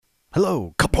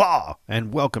Hello, kapla,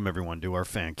 and welcome everyone to our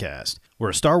Fancast,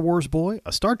 where a Star Wars boy,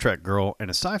 a Star Trek girl, and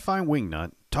a sci-fi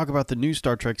wingnut talk about the new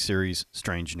Star Trek series,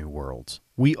 Strange New Worlds.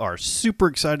 We are super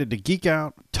excited to geek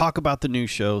out, talk about the new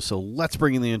show, so let's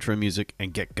bring in the intro music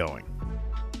and get going.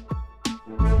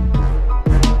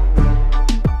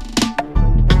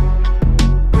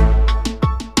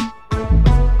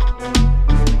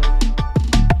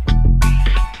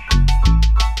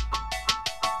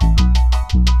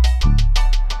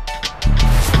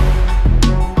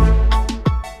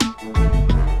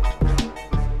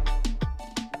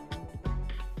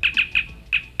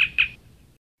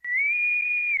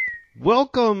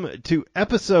 Welcome to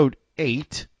episode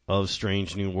 8 of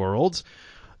Strange New Worlds.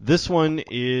 This one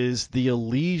is the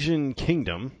Elysian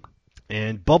Kingdom,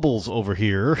 and Bubbles over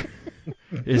here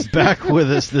is back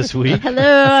with us this week.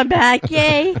 Hello, I'm back,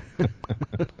 yay!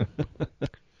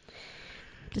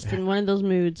 Just in one of those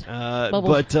moods.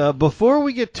 But before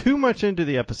we get too much into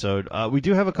the episode, we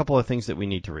do have a couple of things that we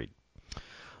need to read.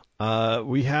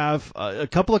 We have a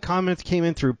couple of comments came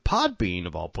in through Podbean,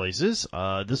 of all places.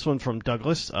 This one from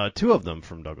Douglas, two of them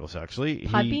from Douglas, actually.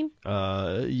 Podbean?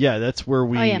 Yeah, that's where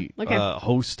we Okay.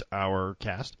 host our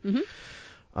cast,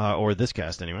 or this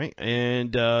cast anyway.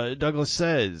 And Douglas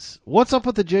says, "What's up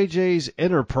with the JJ's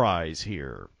Enterprise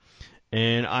here?"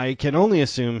 And I can only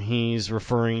assume he's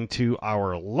referring to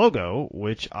our logo,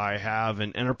 which I have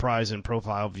an Enterprise and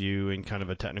profile view in kind of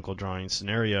a technical drawing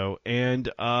scenario. And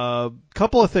a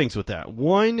couple of things with that.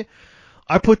 One,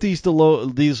 I put these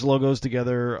logos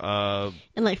together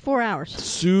In like 4 hours.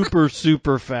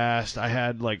 super fast. I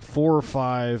had like 4 or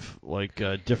 5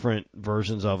 different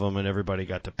versions of them, and everybody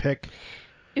got to pick.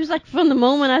 It was like from the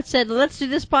moment I said, let's do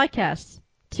this podcast,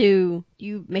 to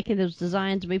you making those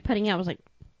designs and me putting out, I was like,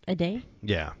 a day?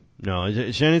 Yeah.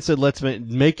 No, Shannon said, let's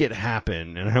make it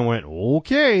happen. And I went,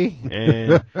 okay.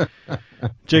 And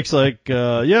Jake's like,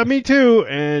 yeah, me too.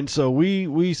 And so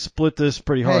we split this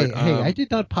pretty hard. Hey, I did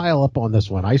not pile up on this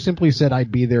one. I simply said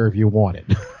I'd be there if you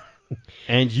wanted.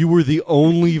 And you were the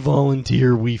only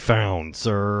volunteer we found,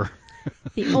 sir.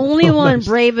 The only one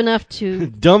brave enough to...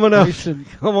 Dumb enough to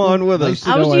come on with us.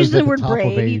 I was using the word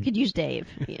brave. You could use Dave.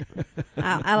 Yeah.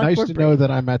 I like nice to know that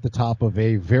I'm at the top of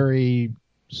a very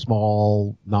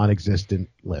small, non-existent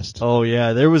list. Oh,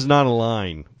 yeah. There was not a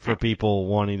line for people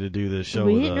wanting to do this show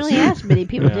with us. We didn't really ask many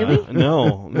people, did we?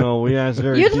 No, we asked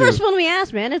very few. You're the first one we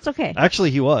asked, man. It's okay.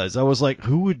 Actually, he was. I was like,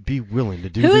 who would be willing to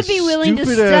do this? Who would be willing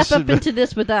to step up into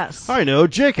this with us? I know.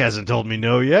 Jake hasn't told me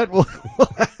no yet. We'll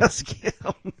ask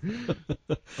him.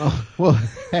 Well,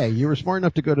 hey, you were smart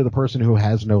enough to go to the person who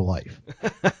has no life.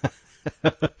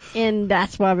 And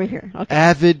that's why we're here. Okay.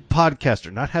 Avid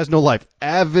podcaster. Not has no life.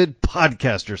 Avid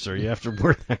podcaster, sir. You have to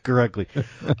word that correctly.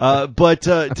 But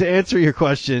to answer your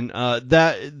question,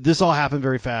 this all happened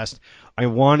very fast. I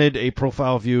wanted a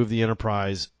profile view of the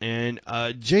Enterprise, and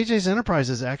JJ's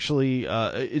Enterprise is actually,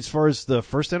 as far as the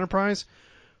first Enterprise,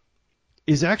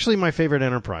 is actually my favorite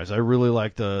Enterprise. I really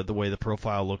like the way the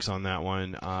profile looks on that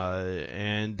one,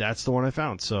 and that's the one I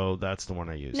found, so that's the one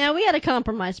I used. Now, we had a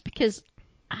compromise because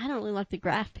I don't really like the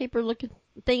graph paper looking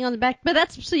thing on the back, but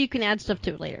that's so you can add stuff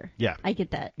to it later. Yeah. I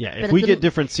get that. Yeah, if we get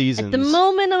different seasons. At the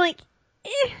moment, I'm like,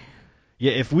 eh.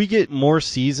 Yeah, if we get more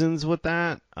seasons with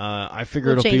that, I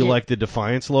figure it'll be like the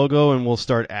Defiance logo, and we'll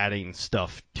start adding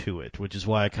stuff to it, which is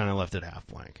why I kind of left it half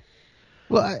blank.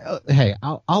 Well, hey,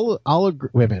 I'll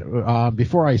agree. Wait a minute.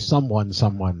 Before I someone,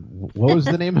 what was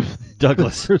the name of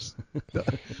Douglas?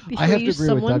 I have to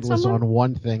agree with Douglas on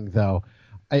one thing, though.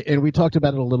 And we talked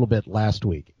about it a little bit last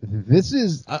week.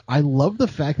 I love the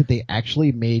fact that they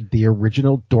actually made the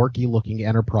original dorky-looking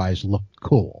Enterprise look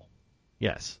cool.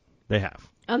 Yes, they have.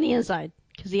 On the inside,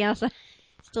 because the outside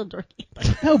is still dorky.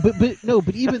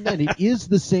 but even then, it is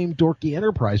the same dorky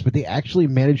Enterprise, but they actually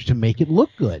managed to make it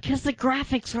look good. Because the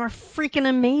graphics are freaking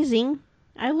amazing.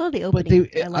 I love the opening.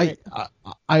 I love it.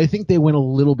 I think they went a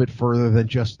little bit further than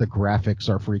just the graphics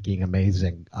are freaking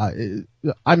amazing.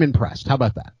 I'm impressed. How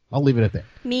about that? I'll leave it at that.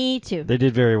 Me too. They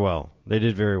did very well.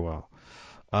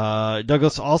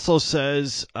 Douglas also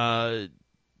says,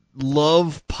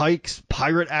 love Pike's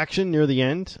pirate action near the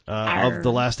end of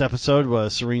the last episode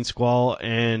was Serene Squall,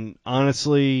 and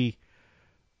honestly,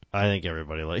 I think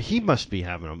everybody he must be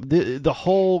having them. The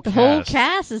whole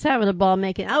cast is having a ball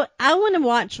making. I want to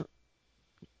watch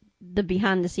the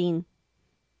behind the scene.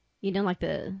 You know, like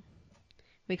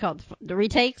we call it the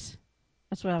retakes.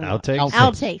 That's what I want.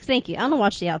 Outtakes. Thank you. I want to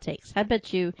watch the outtakes. I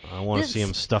bet you. I want to see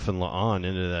him stuffing La'an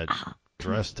into that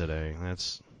dress today.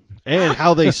 And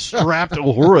how they strapped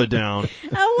Uhura down.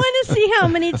 I want to see how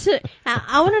many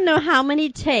I want to know how many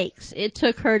takes it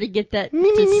took her to get that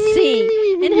to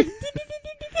sing.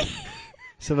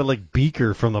 Sounded like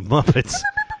Beaker from the Muppets.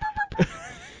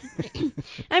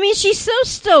 I mean, she's so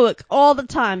stoic all the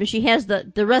time, and she has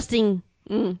the resting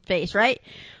face, right?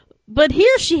 But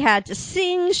here she had to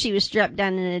sing. She was strapped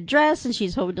down in a dress, and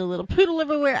she's holding a little poodle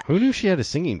everywhere. Who knew she had a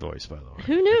singing voice, by the way?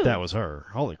 Who knew? That was her.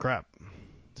 Holy crap.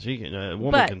 A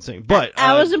woman can sing. But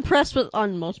I was impressed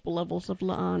on multiple levels of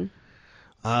La'an.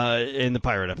 And the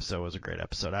pirate episode was a great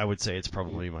episode. I would say it's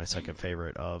probably my second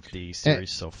favorite of the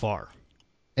series so far.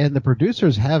 And the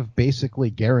producers have basically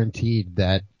guaranteed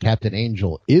that Captain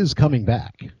Angel is coming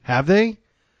back. Have they?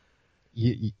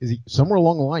 Somewhere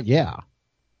along the line, yeah.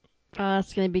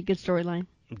 It's going to be a good storyline.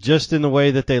 Just in the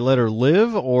way that they let her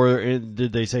live, or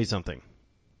did they say something?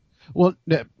 Well,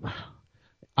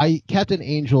 Captain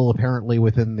Angel apparently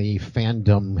within the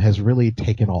fandom has really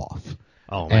taken off.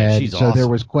 Oh man, she's awesome. So there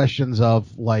was questions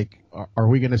of like, are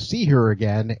we going to see her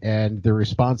again? And the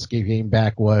response came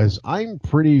back was, I'm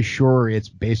pretty sure it's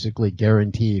basically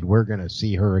guaranteed we're going to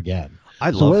see her again.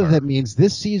 So whether that means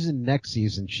this season, next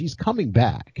season, she's coming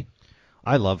back.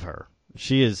 I love her.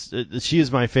 She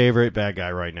is my favorite bad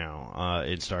guy right now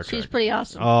in Star Trek. She's pretty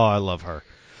awesome. Oh, I love her.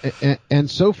 And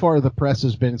so far, the press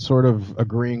has been sort of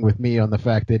agreeing with me on the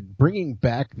fact that bringing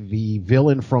back the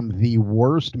villain from the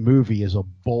worst movie is a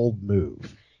bold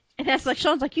move. And that's like,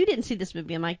 Sean's like, you didn't see this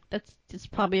movie. I'm like, that's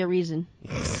probably a reason.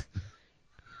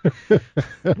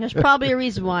 There's probably a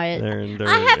reason why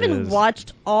I haven't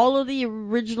watched all of the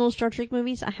original Star Trek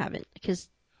movies. I haven't, because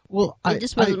it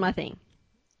just wasn't my thing.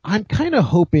 I'm kind of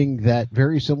hoping that,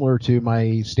 very similar to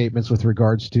my statements with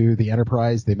regards to the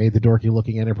Enterprise, they made the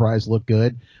dorky-looking Enterprise look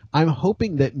good. I'm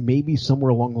hoping that maybe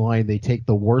somewhere along the line they take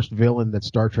the worst villain that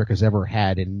Star Trek has ever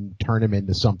had and turn him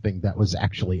into something that was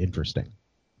actually interesting.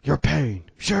 Your pain,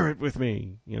 share it with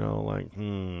me.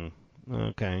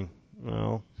 Okay.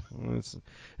 Well,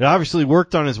 it obviously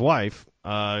worked on his wife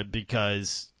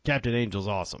because Captain Angel's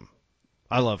awesome.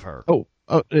 I love her.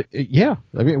 Yeah.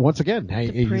 I mean, once again,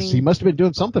 he must have been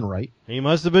doing something right. He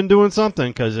must have been doing something,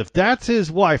 because if that's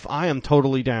his wife, I am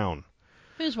totally down.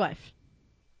 Whose wife?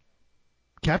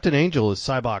 Captain Angel is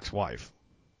Cybok's wife.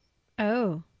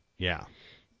 Oh. Yeah.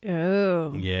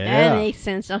 Oh. Yeah. That makes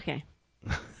sense. Okay.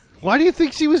 Why do you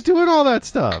think she was doing all that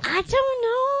stuff? I don't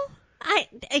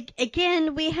know.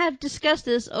 Again, we have discussed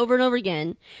this over and over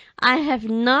again. I have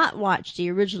not watched the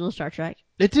original Star Trek.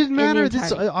 It didn't matter.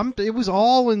 It was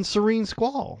all in serene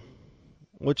squall.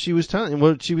 What she was saying,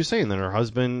 that her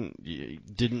husband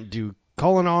didn't do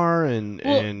Kolinar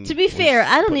and to be fair,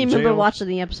 I don't even remember watching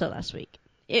the episode last week.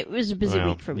 It was a busy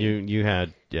week for me. We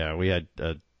had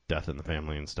death in the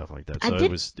family and stuff like that, so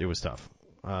it was tough.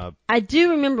 I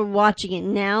do remember watching it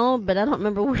now, but I don't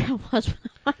remember where I was when I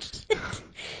watched it.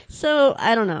 So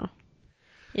I don't know.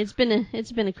 It's been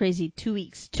a crazy 2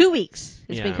 weeks. 2 weeks.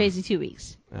 It's been crazy 2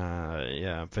 weeks.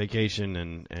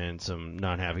 Vacation and some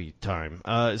not happy time.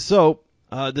 So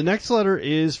the next letter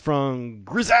is from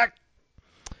Grizak,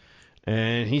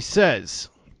 and he says,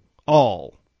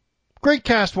 "All great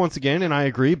cast once again, and I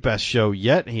agree, best show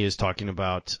yet." He is talking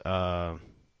about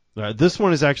this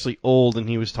one is actually old, and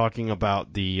he was talking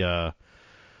about the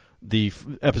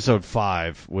episode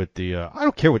 5 with the I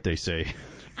don't care what they say.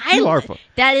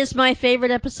 That is my favorite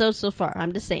episode so far.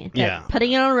 I'm just saying. Yeah.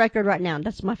 Putting it on record right now,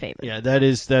 that's my favorite. Yeah, that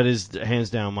is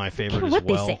hands down my favorite as well. What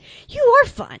they say. You are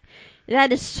fun.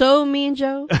 That is so me and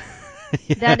Joe.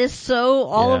 Yeah. That is so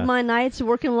all of my nights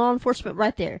working law enforcement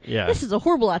right there. Yeah. This is a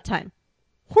horrible time.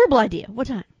 Horrible idea. What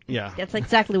time? Yeah. That's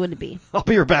exactly what it'd be. I'll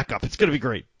be your backup. It's going to be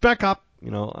great. Backup,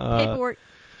 paperwork.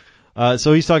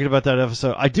 So he's talking about that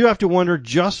episode. I do have to wonder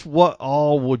just what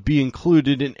all would be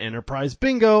included in Enterprise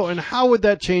Bingo, and how would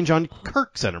that change on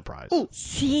Kirk's Enterprise? Oh,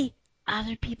 see,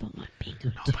 other people want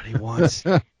bingo. Nobody wants.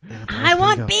 I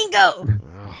want bingo.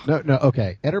 No,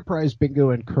 okay. Enterprise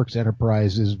Bingo and Kirk's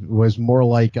Enterprise was more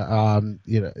like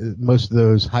most of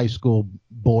those high school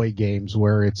boy games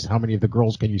where it's how many of the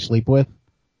girls can you sleep with.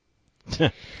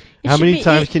 How many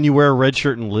times can you wear a red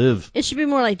shirt and live? It should be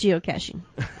more like geocaching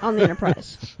on the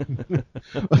Enterprise.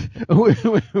 Which is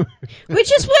what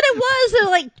it was. They're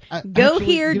like, go actually,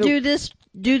 here, do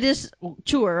this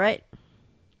chore, right?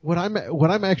 What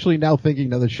I'm actually now thinking,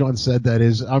 now that Sean said that,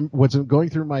 is what's going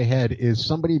through my head is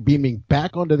somebody beaming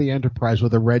back onto the Enterprise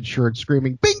with a red shirt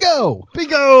screaming, "Bingo!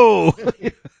 Bingo!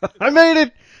 I made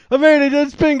it!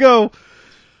 It's bingo!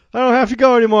 I don't have to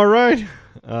go anymore, right?"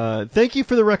 Thank you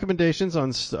for the recommendations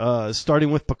on starting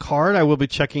with Picard. I will be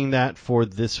checking that for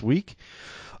this week.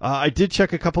 I did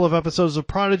check a couple of episodes of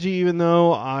Prodigy, even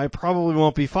though I probably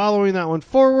won't be following that one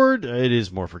forward. It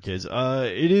is more for kids.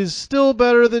 It is still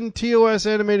better than TOS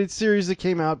animated series that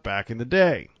came out back in the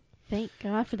day. Thank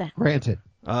God for that. Granted.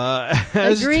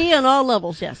 Agree on all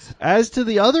levels, yes. As to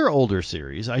the other older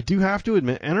series, I do have to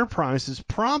admit Enterprise is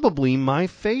probably my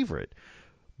favorite.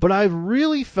 But I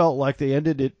really felt like they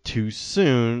ended it too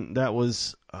soon. That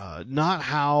was not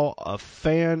how a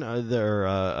fan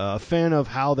of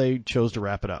how they chose to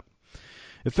wrap it up.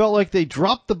 It felt like they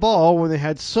dropped the ball when they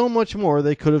had so much more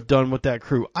they could have done with that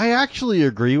crew. I actually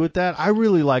agree with that. I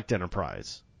really liked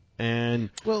Enterprise. And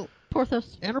well,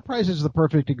 Porthos. Enterprise is the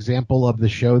perfect example of the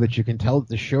show that you can tell that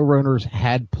the showrunners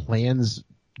had plans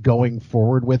going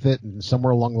forward with it, and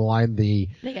somewhere along the line the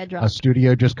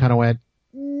studio just kind of went,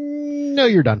 no,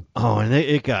 you're done. Oh, and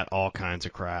it got all kinds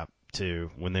of crap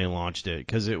too when they launched it,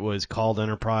 because it was called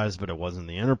Enterprise, but it wasn't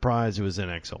the Enterprise. It was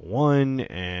NX-01,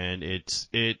 and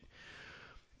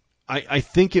I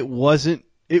think it wasn't.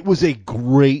 It was a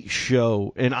great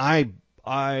show, and I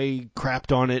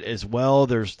crapped on it as well.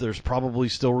 There's probably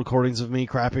still recordings of me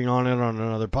crapping on it on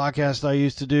another podcast I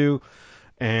used to do,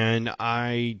 and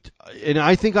I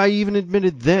think I even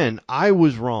admitted then I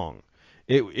was wrong.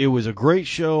 It was a great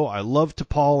show. I loved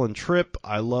T'Pol and Trip.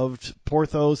 I loved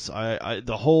Porthos.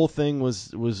 The whole thing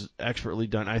was expertly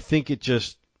done. I think it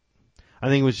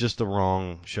was just the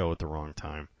wrong show at the wrong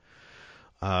time.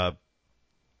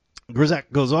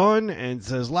 Grizak goes on and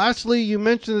says, lastly, you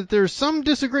mentioned that there's some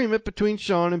disagreement between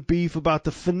Sean and Beef about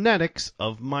the phonetics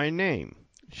of my name.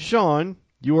 Sean,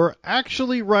 you are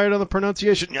actually right on the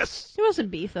pronunciation. Yes. It wasn't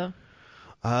Beef, though.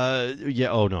 Yeah.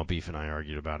 Oh no, Beef and I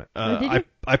argued about it.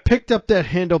 I picked up that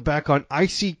handle back on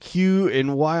ICQ and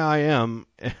YIM,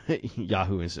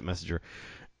 Yahoo Instant Messenger,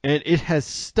 and it has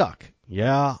stuck.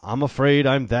 Yeah, I'm afraid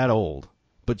I'm that old.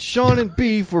 But Sean and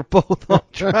Beef were both on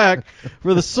track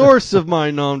for the source of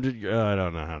my nom de I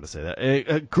don't know how to say that.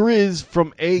 Grizz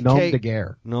from AK.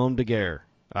 Nom de guerre.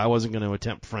 I wasn't going to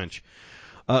attempt French.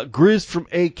 Grizz from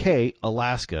AK,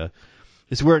 Alaska,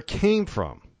 is where it came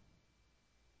from.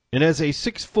 And as a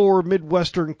 6'4"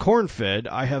 Midwestern corn-fed,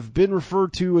 I have been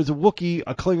referred to as a Wookiee,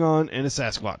 a Klingon, and a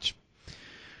Sasquatch.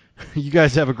 You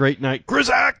guys have a great night.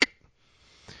 Grizak!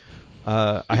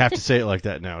 I have to say it like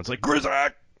that now. It's like,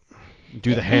 Grizak!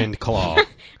 Do the hand claw.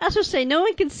 I was going to say, no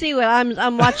one can see what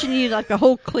I'm watching you like a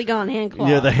whole Klingon hand claw.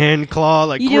 Yeah, the hand claw,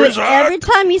 like, you Grizak! Do it every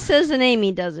time he says the name,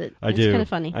 he does it. It's kind of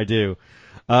funny. I do.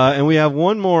 And we have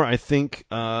one more, I think,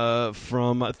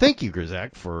 from thank you,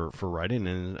 Grizak, for writing,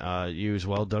 and you as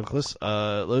well,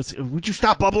 Dunkless. Would you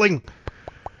stop bubbling?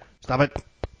 Stop it.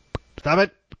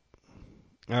 All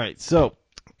right, so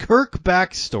Kirk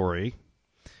backstory.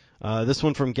 This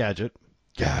one from Gadget.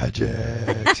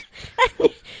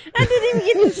 I didn't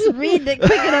even get to read it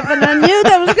quick enough, and I knew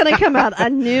that was going to come out. I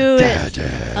knew it.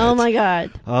 Oh, my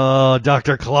God. Oh,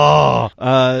 Dr. Claw.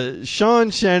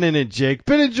 Sean, Shannon, and Jake,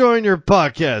 been enjoying your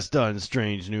podcast on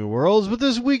Strange New Worlds, but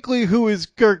this weekly Who is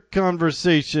Kirk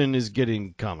conversation is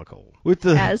getting comical.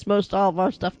 As most all of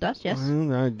our stuff does, yes.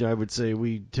 I would say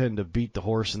we tend to beat the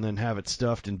horse and then have it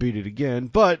stuffed and beat it again,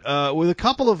 but with a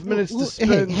couple of minutes to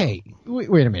spend... Hey,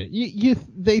 wait a minute.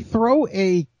 They throw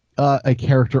a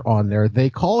character on there. They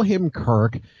call him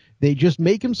Kirk. They just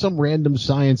make him some random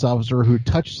science officer who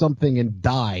touched something and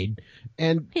died.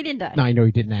 And he didn't die. No, I know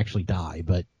he didn't actually die,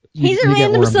 but he's a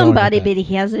random somebody, but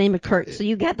he has the name of Kirk. So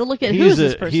you got to look at who's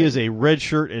this person. He is a red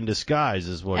shirt in disguise,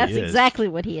 is what he is. That's exactly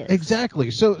what he is. Exactly.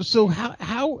 So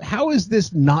how is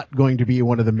this not going to be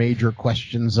one of the major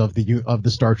questions of the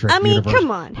Star Trek universe? I mean,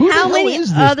 come on. How many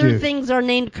other things are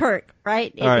named Kirk?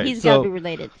 Right? He's got to be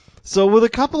related. So with a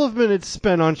couple of minutes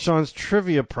spent on Sean's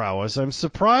trivia prowess, I'm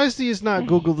surprised he has not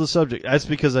Googled the subject. That's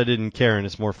because I didn't care, and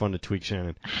it's more fun to tweak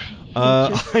Shannon.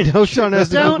 I know Sean has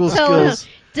the Google skills.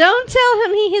 Don't tell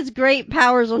him he has great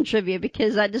powers on trivia,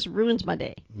 because that just ruins my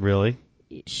day. Really?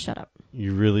 Shut up.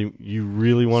 You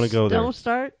really want to go there? Don't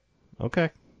start.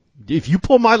 Okay. If you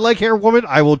pull my leg hair, woman,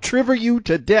 I will trivia you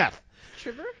to death.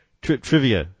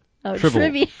 Trivia. Oh,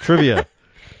 trivia. Trivia.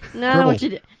 No, I know what you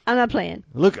do. I'm not playing.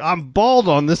 Look, I'm bald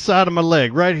on this side of my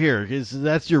leg, right here.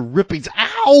 That's your rippings.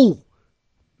 Ow!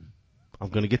 I'm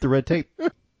going to get the red tape.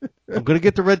 I'm going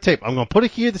to put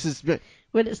it here. This is...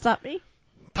 Would it stop me?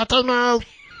 Touch on mouth.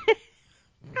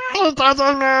 Touch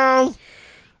on mouth.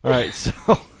 All right,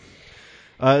 so...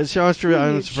 Sean's trivia.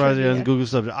 I'm surprised he has a Google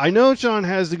subject. I know Sean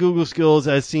has the Google skills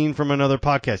as seen from another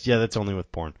podcast. Yeah, that's only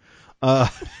with porn.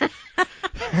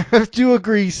 Have to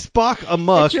agree, Spock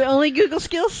amok. That's your only Google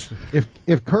skills?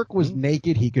 If Kirk was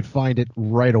naked, he could find it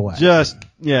right away.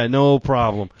 No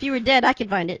problem. If you were dead, I could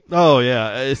find it. Oh,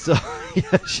 yeah.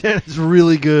 Shannon's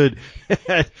really good.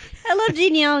 I love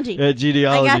genealogy.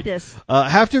 Genealogy. I got this.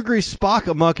 Have to agree, Spock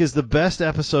amok is the best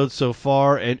episode so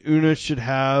far, and Una should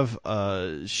have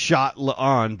shot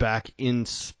La'an back in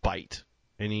spite.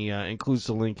 And he includes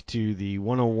the link to the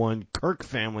 101 Kirk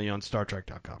family on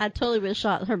StarTrek.com. I totally would have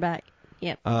shot her back.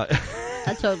 Yep.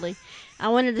 I totally. I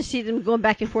wanted to see them going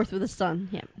back and forth with the sun.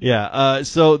 Yep. Yeah.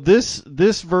 So this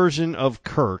version of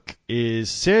Kirk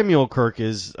is Samuel Kirk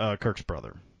is Kirk's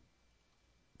brother.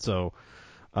 So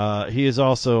he is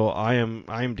also I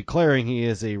am declaring he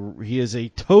is a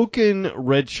token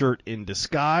red shirt in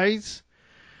disguise,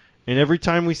 and every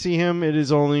time we see him, it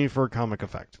is only for comic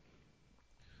effect.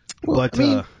 Well, but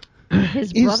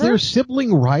his brother? Is there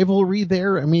sibling rivalry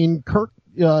there? I mean, Kirk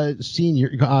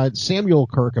Senior, Samuel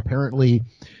Kirk apparently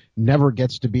never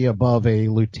gets to be above a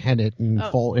lieutenant and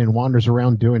and wanders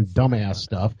around doing dumbass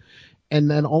stuff, and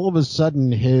then all of a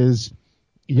sudden his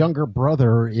younger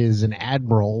brother is an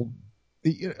admiral.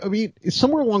 I mean,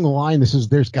 somewhere along the line,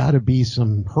 there's got to be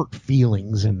some hurt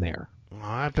feelings in there. Oh,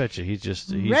 I bet you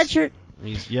he's red shirt.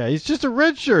 He's just a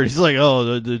red shirt. He's like,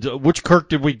 which Kirk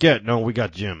did we get? No, we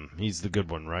got Jim. He's the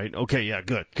good one, right? Okay, yeah,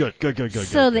 good.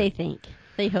 So they think.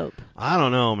 They hope. I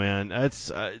don't know, man.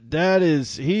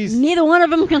 He's neither one of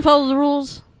them can follow the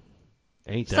rules.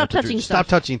 Stop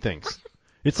touching things.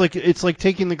 It's like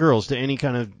taking the girls to any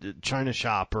kind of china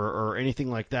shop or anything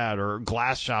like that, or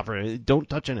glass shop or anything. Don't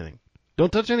touch anything.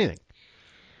 Don't touch anything.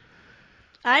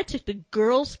 I took the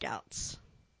Girl Scouts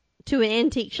to an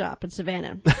antique shop in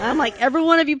Savannah. I'm like, every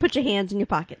one of you put your hands in your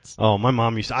pockets. Oh, my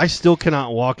mom used to. I still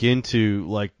cannot walk into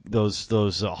like those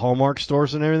Hallmark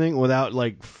stores and everything without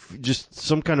like just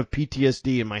some kind of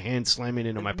PTSD and my hand slamming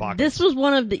into my pocket. This was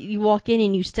one of you walk in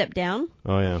and you step down.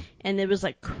 Oh yeah. And there was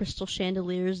like crystal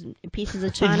chandeliers and pieces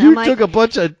of china. You took a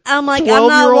bunch of I'm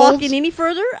not walking any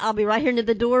further. I'll be right here near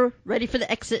the door, ready for the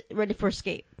exit, ready for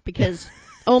escape. Because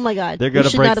oh my God, they're gonna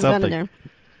should break not have something. gone in there.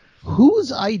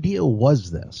 Whose idea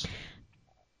was this?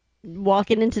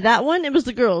 Walking into that one, it was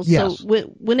the girls. Yes. So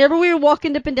whenever we were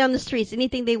walking up and down the streets,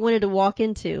 anything they wanted to walk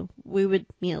into, we would,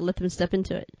 let them step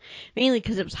into it. Mainly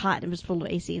because it was hot and it was full of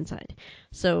AC inside.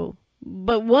 So,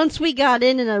 but once we got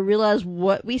in and I realized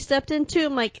what we stepped into,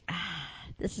 I'm like,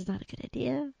 this is not a good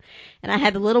idea. And I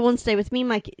had the little one stay with me. I'm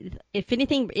like, if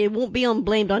anything, it won't be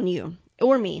blamed on you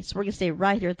or me. So we're going to stay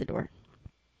right here at the door.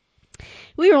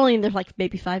 We were only in there for like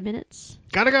maybe 5 minutes.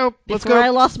 Gotta go. Let's Before go. I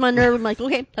lost my nerve, I'm like,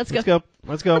 okay, let's go.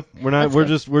 Let's go.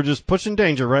 We're just pushing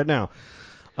danger right now.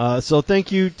 So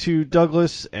thank you to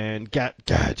Douglas and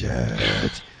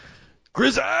Gadget,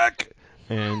 Grizak,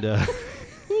 and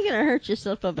you're gonna hurt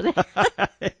yourself over there.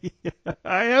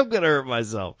 I am gonna hurt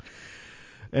myself.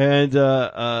 And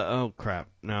oh crap!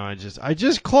 No, I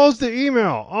just closed the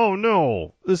email. Oh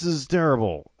no, this is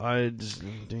terrible.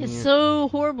 It's so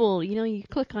horrible. You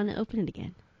click on it, open it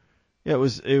again. Yeah, it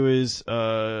was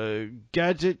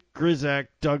Gadget, Grizak,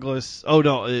 Douglas. Oh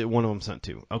no, one of them sent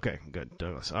two. Okay, good,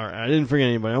 Douglas. All right, I didn't forget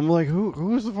anybody. I'm like, who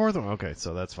was the fourth one? Okay,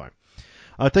 so that's fine.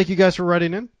 Thank you guys for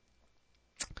writing in.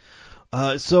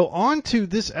 So on to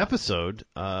this episode,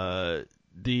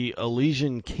 the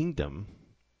Elysian Kingdom.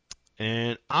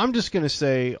 And I'm just going to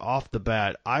say off the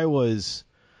bat, I was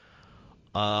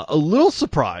a little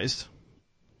surprised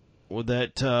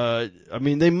that,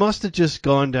 they must have just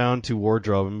gone down to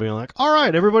wardrobe and been like, all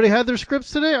right, everybody had their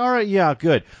scripts today? All right, yeah,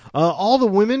 good. All the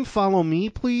women, follow me,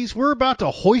 please. We're about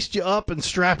to hoist you up and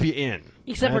strap you in.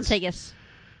 Except Ortegas.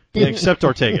 Yeah, except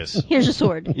Ortegas. Here's a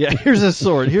sword. Yeah, here's a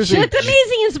sword. She looked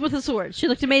amazing with the sword. She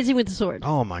looked amazing with the sword.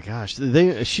 Oh, my gosh.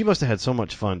 She must have had so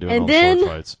much fun doing all the sword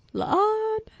fights.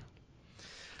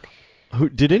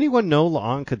 Did anyone know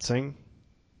La'an could sing?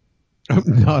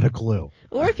 Not a clue.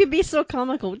 Or it could be so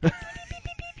comical.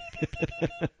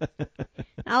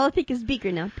 All I think is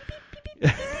Beaker now.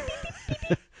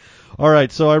 All right,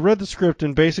 so I read the script,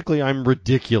 and basically I'm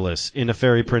ridiculous in a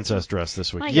fairy princess dress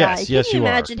this week. My yes, God, yes, can you are.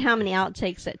 imagine how many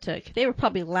outtakes that took? They were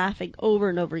probably laughing over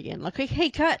and over again. Like, hey,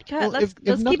 cut. Well, let's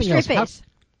if keep straight face.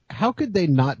 How could they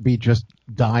not be just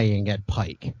dying at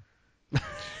Pike?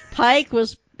 Pike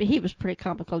was pretty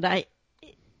comical.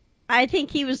 I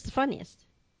think he was the funniest.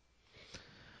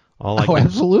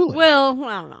 Absolutely. Well,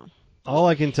 I don't know. All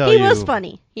I can tell you he was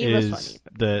funny.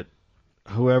 That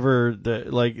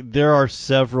there are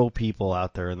several people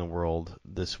out there in the world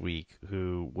this week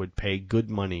who would pay good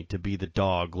money to be the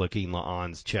dog licking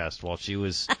La'an's chest while she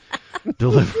was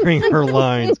delivering her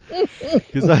lines.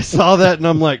 Because I saw that and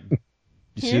I'm like,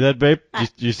 you see that, babe?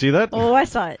 You see that? Oh, I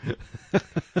saw it.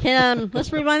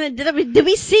 Let's rewind it. Did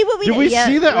we see what we did? Did we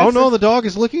see that? Oh, no, the dog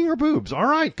is licking her boobs. All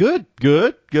right, good.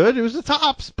 It was the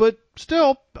tops, but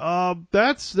still,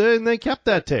 then they kept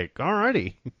that take. All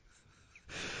righty.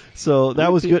 So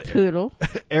that was good. Poodle.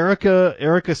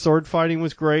 Erica sword fighting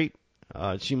was great.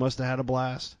 She must have had a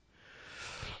blast.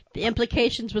 The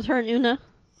implications with her and Una.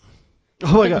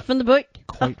 Oh my God. From the book?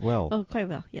 Quite well. Oh, quite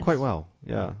well, yes. Quite well,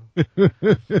 yeah.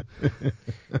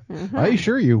 I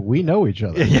assure you, we know each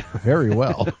other very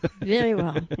well. Very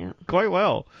well, yeah. Quite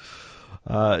well.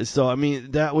 So, I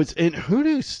mean, that was... And who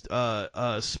knew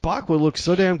Spock would look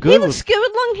so damn good? He looks good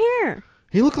with long hair.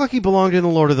 He looked like he belonged in The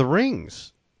Lord of the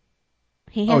Rings.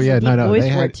 He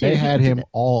has They had him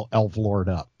all elf lord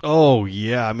up. Oh,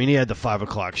 yeah. I mean, he had the 5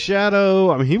 o'clock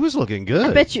shadow. I mean, he was looking good.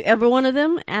 I bet you every one of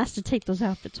them asked to take those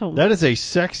outfits home. That is a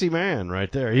sexy man right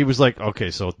there. He was like,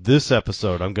 okay, so this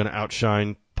episode, I'm going to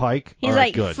outshine Pike. He's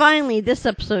like, good. Finally, this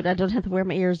episode, I don't have to wear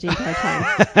my ears the entire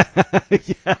time.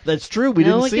 Yeah, that's true. We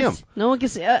didn't see him. No one can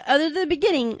see. Other than the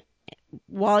beginning,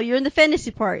 while you're in the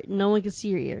fantasy part, no one can see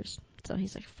your ears. So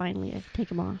he's like, finally, I can take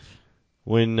them off.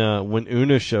 When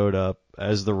Una showed up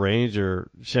as the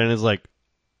Ranger, Shannon's like,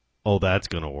 oh, that's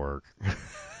going to work.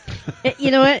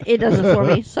 You know what? It does it for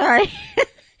me. Sorry.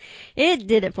 It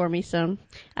did it for me, so.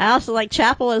 I also like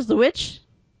Chapel as the witch.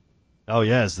 Oh,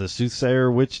 yes, the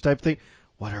soothsayer witch type thing.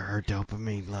 What are her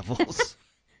dopamine levels?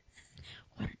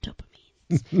 What are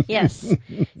dopamines? Yes.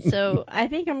 So I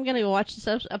think I'm going to go watch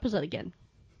this episode again.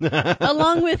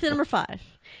 Along with number 5.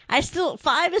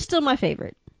 5 is still my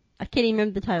favorite. I can't even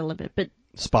remember the title of it, but...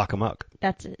 Spock-a-muck.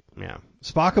 That's it. Yeah.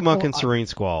 Spock-a-muck and Serene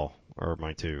Squall are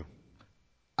my 2.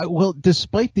 Well,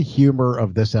 despite the humor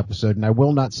of this episode, and I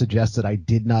will not suggest that I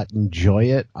did not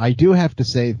enjoy it, I do have to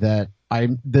say that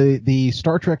the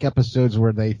Star Trek episodes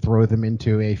where they throw them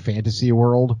into a fantasy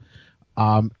world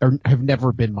have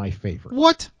never been my favorite.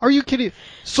 What? Are you kidding?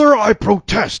 Sir, I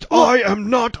protest. I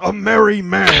am not a merry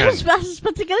man. I was about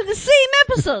to go to the same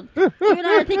episode. You and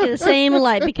I are thinking the same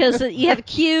alike because you have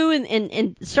Q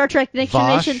and Star Trek Next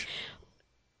Generation.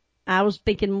 I was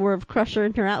thinking more of Crusher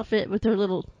in her outfit with her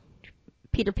little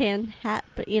Peter Pan hat,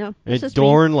 but you know. And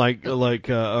Dorn like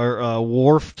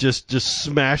Worf just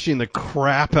smashing the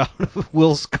crap out of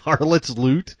Will Scarlet's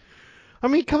loot. I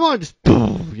mean, come on, just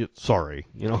sorry,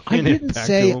 you know. I didn't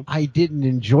say I didn't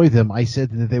enjoy them. I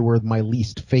said that they were my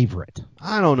least favorite.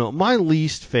 I don't know. My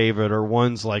least favorite are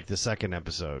ones like the second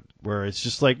episode, where it's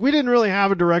just like we didn't really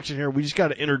have a direction here. We just got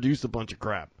to introduce a bunch of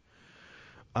crap.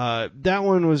 That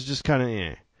one was just kind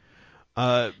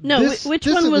of which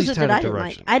one was it that I didn't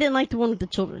like? I didn't like the one with the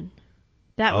children.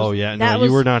 You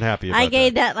were not happy about that. I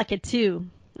gave that like a 2.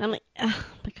 I'm like, oh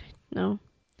my God, no.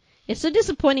 It's so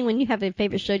disappointing when you have a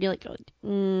favorite show and you're like,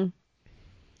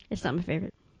 it's not my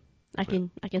favorite. I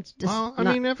can just. Well, I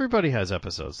mean, everybody has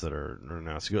episodes that are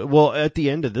not so good. Well, at the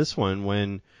end of this one,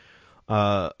 when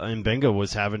Mbenga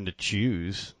was having to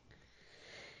choose,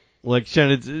 like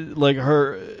Shannon, like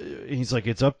he's like,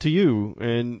 it's up to you,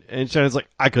 and Shannon's like,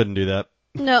 I couldn't do that.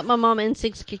 No, my mama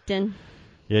instincts kicked in.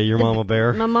 Yeah, your mama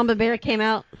bear. My mama bear came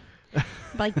out.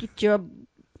 Like, get you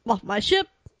off my ship.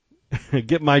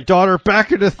 Get my daughter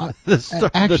back into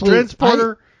the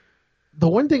transporter. The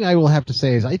one thing I will have to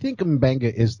say is I think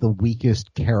Mbenga is the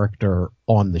weakest character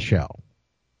on the show.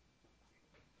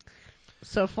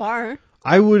 So far.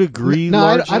 I would agree.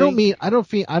 No, I don't mean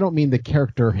the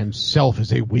character himself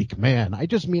is a weak man. I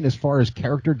just mean as far as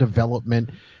character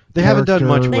development. They haven't done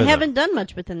much with him. They haven't done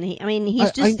much with him. I mean,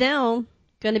 he's just now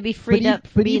going to be freed up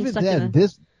from being stuck in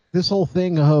this whole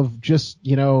thing of just,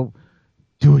 you know,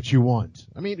 do what you want.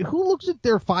 I mean, who looks at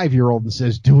their 5-year-old and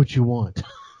says, do what you want?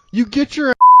 You get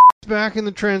your back in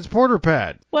the transporter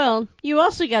pad. Well, you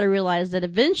also got to realize that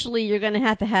eventually you're going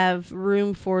to have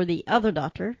room for the other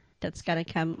doctor that's got to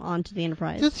come onto the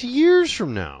Enterprise. That's years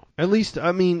from now. At least,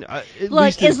 I mean,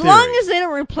 look, as long as they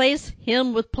don't replace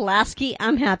him with Pulaski,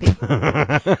 I'm happy.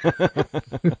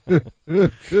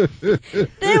 There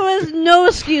was no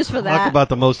excuse for that. Talk about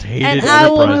the most hated and Enterprise. I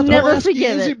will never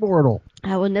forgive it. Immortal.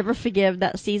 I will never forgive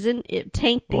that season. It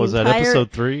tanked the entire... Was that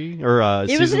episode 3 or season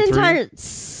 3? It was an entire...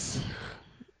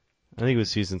 I think it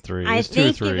was season 3. I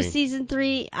think it was season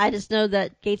 3. I just know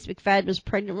that Gates McFadden was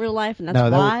pregnant in real life, and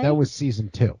that's why. That was season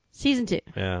 2. Season 2.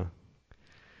 Yeah.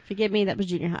 Forgive me, that was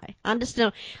junior high.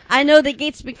 I know that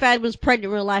Gates McFadden was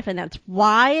pregnant in real life, and that's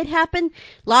why it happened.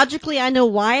 Logically, I know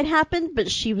why it happened,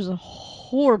 but she was a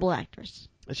horrible actress.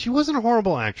 She wasn't a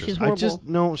horrible actress. She's horrible.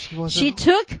 No, she wasn't. She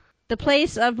took the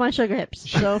place of my sugar hips.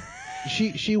 So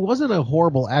she wasn't a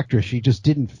horrible actress. She just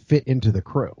didn't fit into the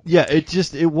crew. Yeah,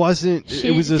 it wasn't.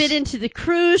 She didn't fit into the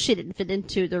crew. She didn't fit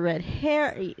into the red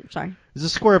hair. Sorry. It's a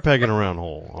square peg in a round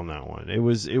hole on that one. It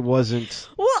wasn't.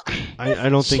 Well, I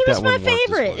don't think that one worked. She was my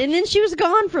favorite, and then she was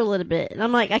gone for a little bit, and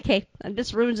I'm like, okay,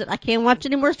 this ruins it. I can't watch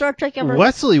any more Star Trek ever.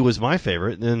 Wesley was my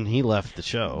favorite, and then he left the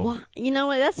show. Well, you know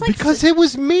what? That's like because it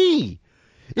was me.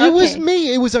 It was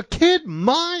me. It was a kid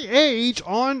my age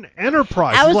on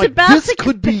Enterprise. I was like, about this to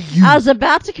could be you. I was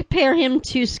about to compare him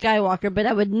to Skywalker, but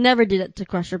I would never do that to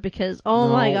Crusher because,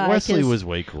 my God. Wesley was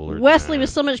way cooler. Wesley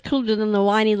was so much cooler than the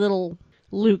whiny little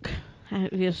Luke. I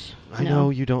know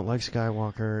you don't like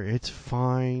Skywalker. It's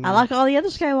fine. I like all the other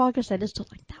Skywalkers. I just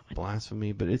don't like that one.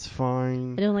 Blasphemy, but it's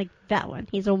fine. I don't like that one.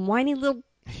 He's a whiny little...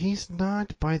 He's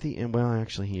not by the end. Well,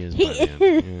 actually, he is by the end.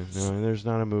 Yeah, no, there's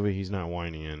not a movie he's not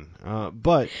whiny in.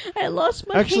 But I lost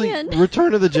my hand.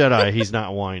 Return of the Jedi, he's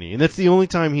not whiny. And that's the only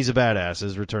time he's a badass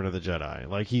is Return of the Jedi.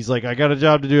 Like, he's like, I got a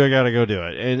job to do, I gotta go do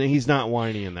it. And he's not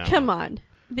whiny in that Come on.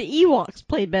 The Ewoks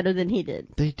played better than he did.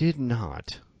 They did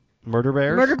not. Murder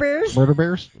bears? Murder bears? Murder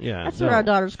bears? Yeah. That's what our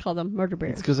daughters call them, murder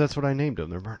bears. It's because that's what I named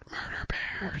them. They're murder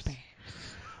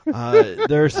bears.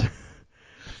 There's...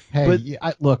 Hey,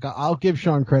 look, I'll give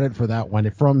Sean credit for that one.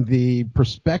 From the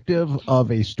perspective of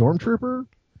a stormtrooper,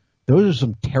 those are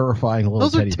some terrifying little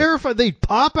Those are terrifying. They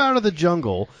pop out of the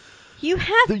jungle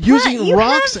using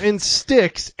rocks and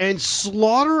sticks and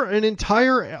slaughter an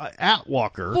entire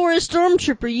Atwalker. For a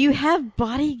stormtrooper, you have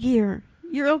body gear.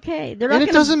 You're okay. They're not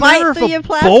going to bite through your plastic. It doesn't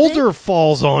matter if a boulder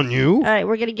falls on you. All right,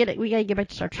 we got to get back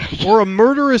to Star Trek. Or a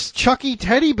murderous Chucky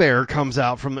teddy bear comes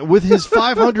out with his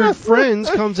 500 friends,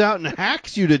 comes out and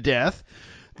hacks you to death.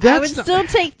 I would still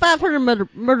take 500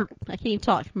 murder. I can't even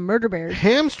talk. Murder bears.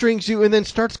 Hamstrings you and then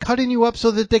starts cutting you up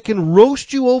so that they can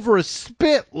roast you over a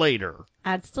spit later.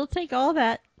 I'd still take all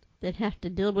that. They'd have to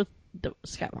deal with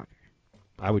Skywalker.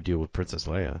 I would deal with Princess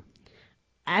Leia.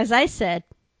 As I said,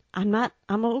 I'm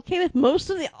okay with all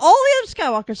the other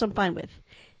Skywalkers. I'm fine with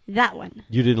that one.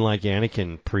 You didn't like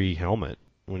Anakin pre-helmet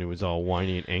when he was all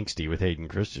whiny and angsty with Hayden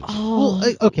Christensen. Oh,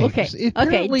 well, okay.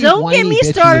 Don't get me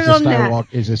started on that.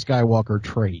 Is a Skywalker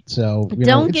trait, so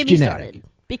don't get me genetic. started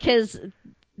because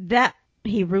that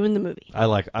he ruined the movie. I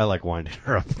like winding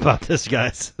her up about this,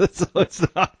 guys. So it's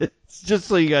not. It's just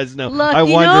so you guys know. Look, I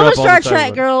wind I'm her a up Star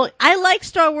Trek girl. I like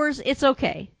Star Wars. It's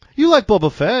okay. You like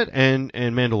Boba Fett and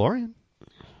Mandalorian.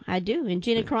 I do, and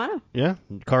Gina Carano. Yeah,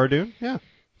 Cara Dune. Yeah,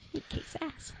 he kicks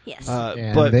ass. Yes,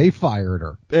 but they fired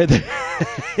her,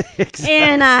 exactly.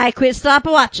 And I quit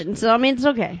stopping watching. So I mean, it's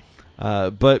okay.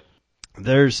 But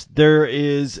there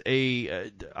is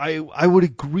a. I would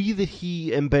agree that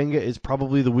M'Benga is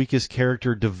probably the weakest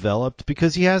character developed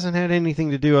because he hasn't had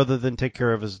anything to do other than take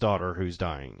care of his daughter who's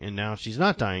dying, and now she's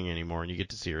not dying anymore, and you get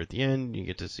to see her at the end. You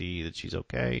get to see that she's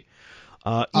okay.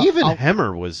 Even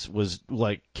Hemmer was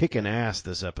like kicking ass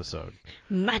this episode.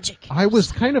 Magic. I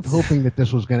was kind of hoping that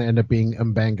this was going to end up being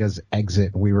M'Benga's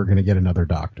exit and we were going to get another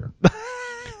Doctor.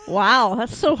 Wow,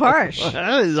 that's so harsh.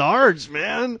 That is harsh,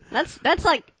 man. That's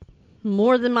like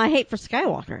more than my hate for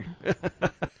Skywalker.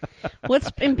 What's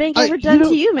M'Benga ever done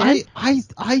to you, man?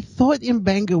 I thought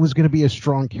M'Benga was going to be a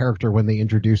strong character when they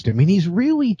introduced him, and he's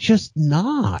really just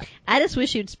not. I just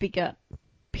wish he'd speak up.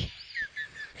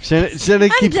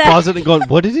 Shannon keeps pausing and going,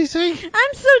 what did he say?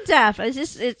 I'm so deaf.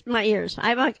 It's my ears.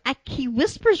 I'm like, he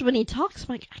whispers when he talks. I'm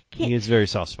like, I can't. He is very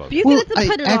soft-spoken. You have to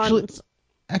put it on.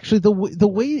 Actually, the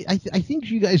way I think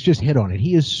you guys just hit on it,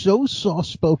 he is so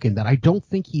soft-spoken that I don't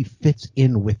think he fits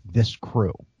in with this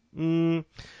crew. You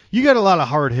got a lot of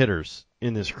hard hitters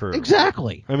in this crew.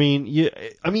 Exactly. I mean,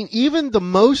 even the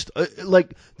most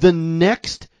the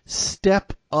next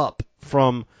step up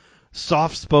from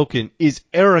soft-spoken is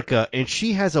Erica, and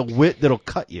she has a wit that'll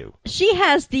cut you. She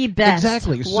has the best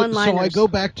one-liners. So I go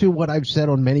back to what I've said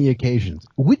on many occasions.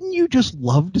 Wouldn't you just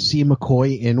love to see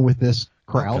McCoy in with this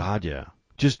crowd? Oh, God, yeah.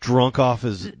 Just drunk off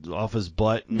his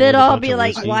butt. They'd all be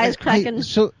like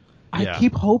wisecracking. I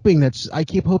keep hoping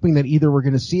that either we're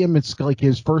going to see him, it's like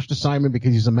his first assignment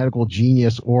because he's a medical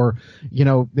genius, or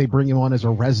they bring him on as a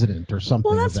resident or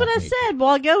something. Well, that's what I said.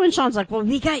 Well, I'll go, and Sean's like, "Well,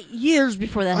 we got years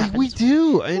before that happens." We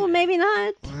do. Well, maybe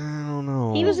not. I don't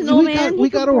know. He was an old man. We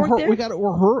got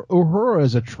Uhura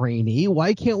as a trainee.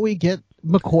 Why can't we get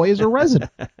McCoy as a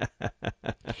resident?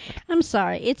 I'm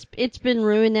sorry. It's been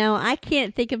ruined now. I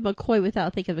can't think of McCoy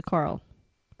without thinking of the Carl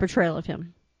portrayal of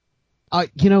him.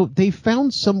 They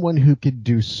found someone who could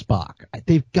do Spock.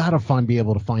 They've got to be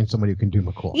able to find somebody who can do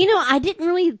McCoy. I didn't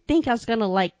really think I was going to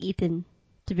like Ethan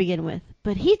to begin with,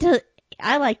 but he does.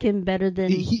 I like him better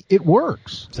than... It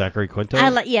works. Zachary Quinto? I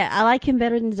like him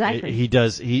better than Zachary. He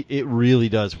does. It really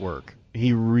does work.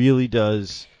 He really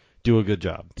does do a good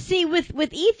job. See,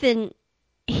 with Ethan,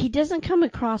 he doesn't come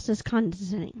across as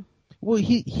condescending. Well,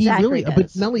 he really,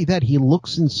 but not only that, he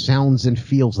looks and sounds and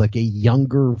feels like a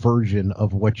younger version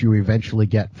of what you eventually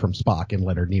get from Spock and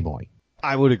Leonard Nimoy.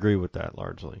 I would agree with that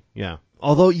largely, yeah.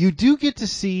 Although you do get to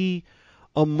see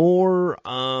a more,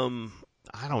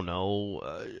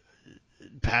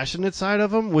 passionate side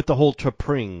of him with the whole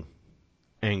T'Pring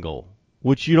angle,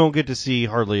 which you don't get to see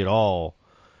hardly at all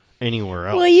anywhere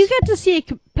else. Well, you got to see a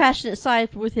compassionate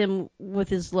side with him with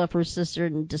his love for his sister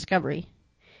in Discovery.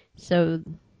 So,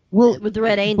 with the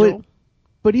Red Angel.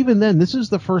 But even then, this is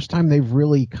the first time they've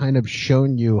really kind of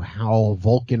shown you how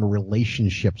Vulcan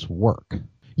relationships work.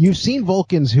 You've seen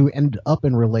Vulcans who end up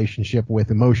in relationship with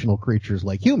emotional creatures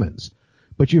like humans,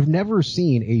 but you've never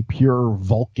seen a pure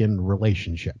Vulcan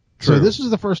relationship. True. So this is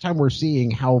the first time we're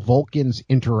seeing how Vulcans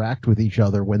interact with each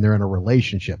other when they're in a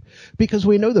relationship. Because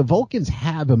we know the Vulcans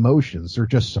have emotions, they're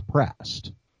just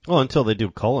suppressed. Well, until they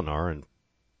do Kolinar and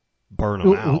burn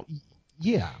them out.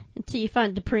 Yeah. Until you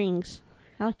find Deprings.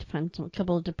 I like to find a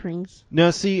couple of Deprings.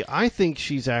 Now, see, I think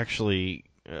she's actually,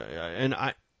 and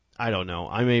I don't know,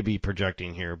 I may be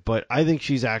projecting here, but I think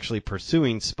she's actually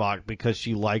pursuing Spock because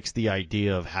she likes the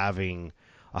idea of having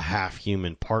a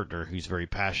half-human partner who's very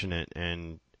passionate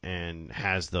and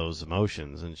has those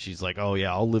emotions. And she's like, oh,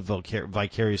 yeah, I'll live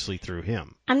vicariously through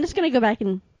him. I'm just going to go back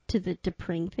into the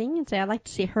Depring thing and say I'd like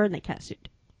to see her in the catsuit.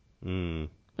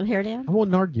 With hair down? I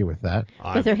wouldn't argue with that.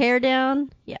 With her hair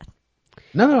down? Yeah.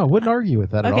 No, I wouldn't argue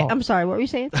with that at all. Okay, I'm sorry. What were you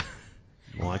saying?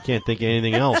 Well, I can't think of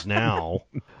anything else now.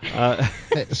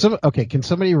 Can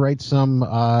somebody write some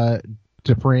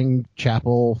Depring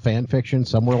Chapel fan fiction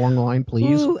somewhere along the line,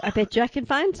 please? Ooh, I bet you I can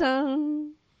find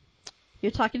some.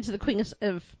 You're talking to the queen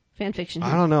of fan fiction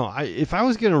here. I don't know. If I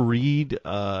was going to read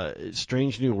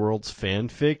Strange New Worlds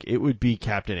fanfic, it would be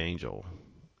Captain Angel.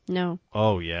 No.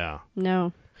 Oh, yeah.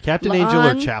 No. Captain Angel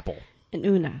or Chapel? And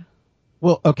Una.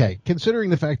 Well, okay,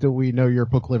 considering the fact that we know your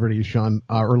proclivities, Sean,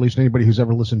 or at least anybody who's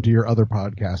ever listened to your other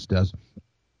podcast does,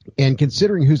 and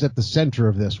considering who's at the center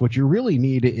of this, what you really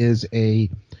need is a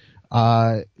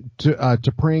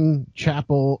T'Pring,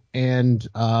 Chapel, and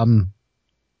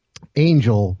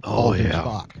Angel. Oh, yeah.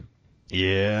 Spock.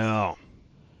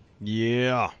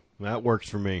 Yeah, that works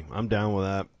for me. I'm down with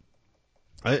that.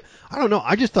 I don't know.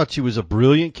 I just thought she was a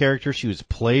brilliant character. She was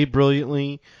played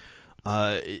brilliantly.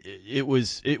 It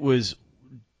was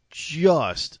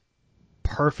just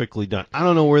perfectly done. I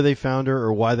don't know where they found her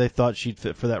or why they thought she'd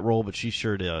fit for that role, but she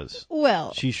sure does.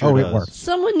 Well, she sure does. It works.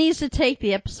 Someone needs to take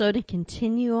the episode and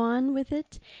continue on with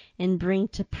it and bring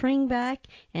T'Pring back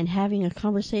and having a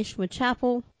conversation with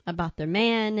Chapel about their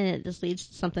man, and it just leads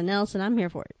to something else, and I'm here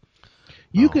for it.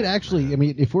 You could actually, I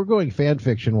mean, if we're going fan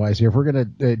fiction wise here, if we're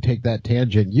going to take that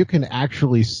tangent, you can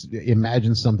actually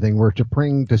imagine something where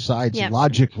T'Pring decides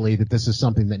logically that this is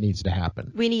something that needs to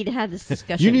happen. We need to have this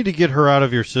discussion. You need to get her out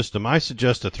of your system. I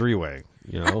suggest a 3-way,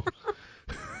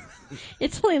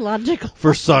 It's only logical.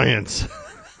 For science.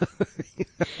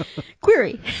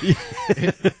 Query.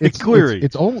 Query.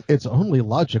 It's only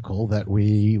logical that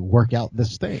we work out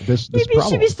this thing, this Maybe problem. You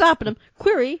should be stopping him.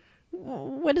 Query.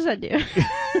 What does that do?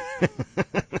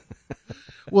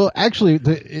 Well, actually,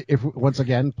 if once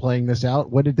again playing this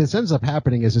out, what this ends up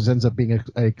happening is it ends up being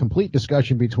a complete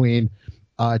discussion between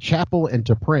Chapel and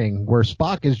T'Pring, where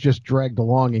Spock is just dragged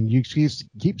along, and you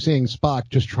keep seeing Spock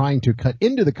just trying to cut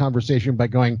into the conversation by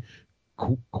going,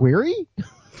 "Query."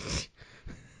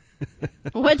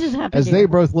 What just happened? As they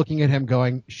both looking at him,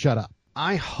 going, "Shut up."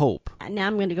 I hope. Now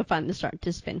I'm going to go find the start to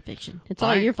this fan fiction. It's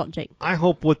all your fault, Jake. I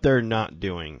hope what they're not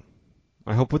doing.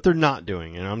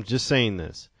 And I'm just saying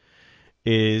this,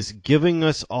 is giving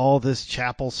us all this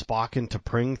Chapel, Spock, and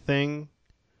T'Pring thing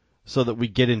so that we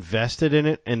get invested in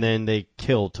it, and then they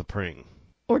kill T'Pring.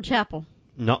 Or Chapel.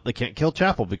 No, they can't kill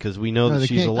Chapel because we know that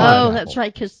she's alive. Oh, that's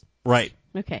right. Right.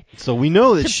 Okay. So we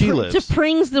know that she lives.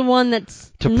 T'Pring's the one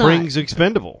that's T'Pring's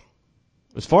expendable.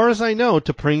 As far as I know,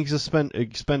 T'Pring's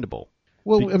expendable.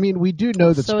 Well, I mean, we do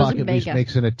know that Spock at least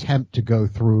makes an attempt to go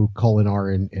through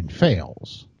Kolinar and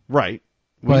fails. Right.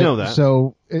 We know that.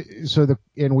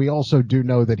 And we also do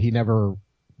know that he never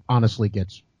honestly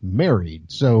gets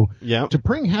married. So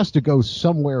T'Pring has to go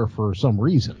somewhere for some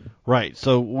reason. Right.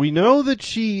 So we know that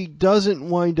she doesn't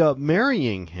wind up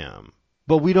marrying him,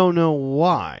 but we don't know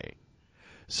why.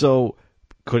 So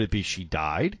could it be she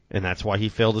died, and that's why he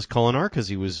failed his Kolinar, because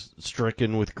he was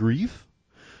stricken with grief?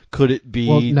 Could it be...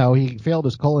 Well, no, he failed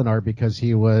his Kolinar because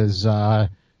he was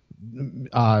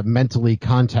mentally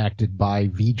contacted by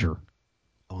V'ger.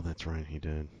 Oh, that's right, he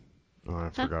did. Oh, I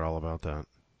forgot all about that.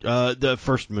 The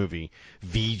first movie,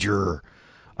 V'ger,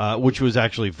 which was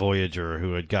actually Voyager,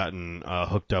 who had gotten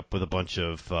hooked up with a bunch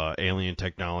of alien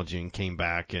technology and came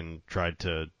back and tried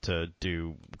to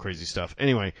do crazy stuff.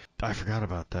 Anyway, I forgot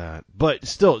about that. But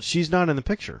still, she's not in the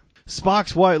picture.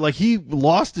 Spock's wife, like, he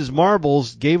lost his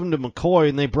marbles, gave them to McCoy,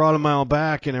 and they brought him out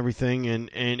back and everything, and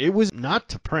it was not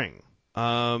T'Pring.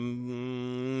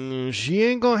 She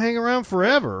ain't gonna hang around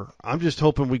forever. I'm just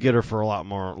hoping we get her for a lot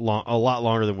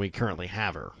longer than we currently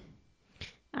have her.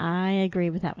 I agree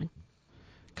with that one.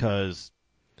 Because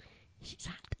she's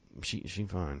hot. She's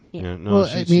fine. Yeah. No,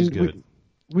 she's good.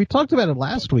 We talked about it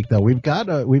last week, though. We've got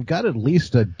at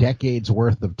least a decade's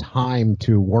worth of time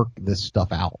to work this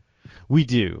stuff out. We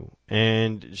do,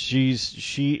 and she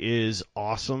is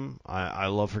awesome. I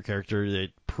love her character.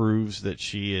 It proves that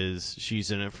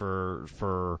she's in it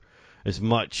for as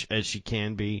much as she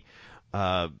can be.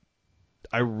 I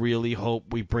really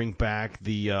hope we bring back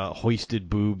the hoisted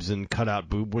boobs and cutout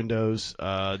boob windows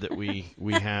that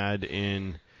we had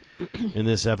in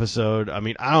this episode. I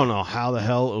mean, I don't know how the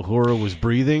hell Uhura was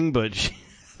breathing, but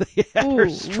they had her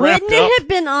strapped wouldn't it have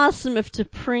been awesome if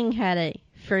T'Pring had a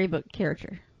fairy book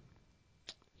character?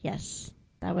 Yes,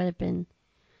 that would have been.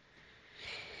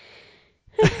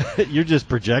 You're just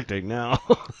projecting now.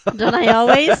 Don't I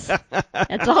always?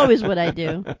 That's always what I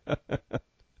do.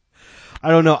 I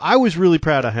don't know. I was really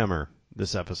proud of Hemmer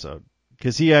this episode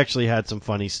because he actually had some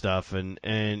funny stuff, and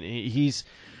he's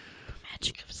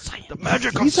magic of science. The magic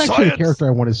of science. He's actually a character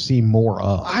I want to see more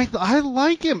of. I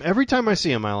like him. Every time I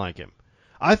see him, I like him.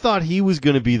 I thought he was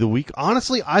going to be the weak.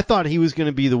 Honestly, I thought he was going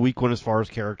to be the weak one as far as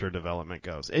character development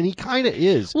goes, and he kind of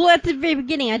is. Well, at the very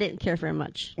beginning, I didn't care very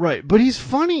much. Right, but he's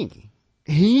funny.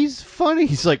 He's funny.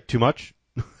 He's like, too much.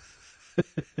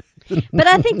 But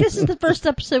I think this is the first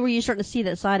episode where you're starting to see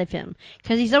that side of him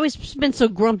because he's always been so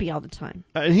grumpy all the time.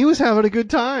 And he was having a good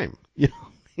time. You know,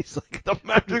 he's like the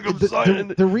magic of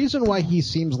science. The reason why he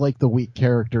seems like the weak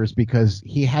character is because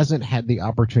he hasn't had the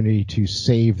opportunity to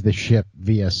save the ship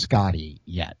via Scotty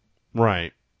yet.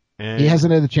 Right. And he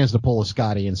hasn't had the chance to pull a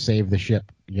Scotty and save the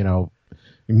ship, you know,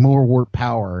 more warp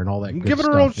power and all that good Give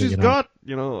stuff. her all she's got,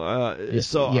 you know.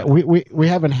 We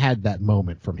haven't had that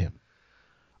moment from him.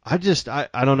 I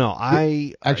don't know.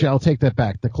 Actually, I'll take that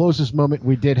back. The closest moment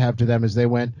we did have to them is they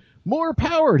went, more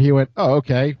power. And he went, oh,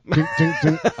 okay. Tink, tink,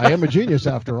 tink. I am a genius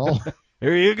after all.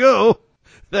 Here you go.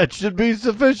 That should be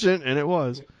sufficient. And it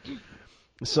was.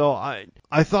 So I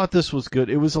thought this was good.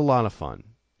 It was a lot of fun.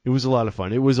 It was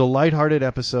a lighthearted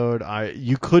episode.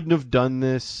 You couldn't have done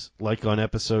this like on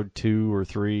episode 2 or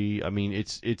 3. I mean,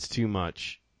 it's too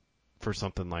much for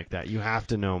something like that. You have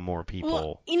to know more people.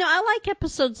 Well, you know, I like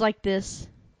episodes like this.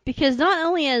 Because not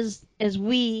only as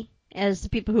we, as the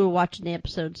people who are watching the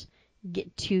episodes,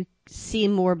 get to see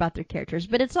more about their characters,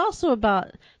 but it's also about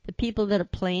the people that are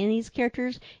playing these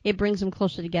characters. It brings them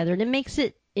closer together, and it makes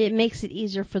it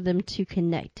easier for them to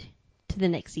connect to the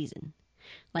next season.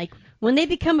 Like when they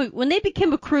become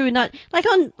a crew, not like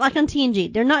on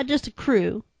TNG, they're not just a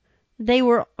crew; they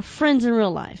were friends in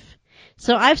real life.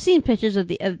 So I've seen pictures of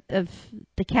the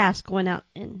cast going out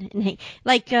and hang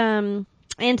like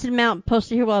Anson Mount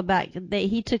posted here a while back.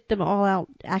 He took them all out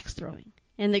axe throwing.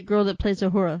 And the girl that plays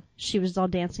Uhura, she was all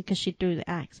dancing because she threw the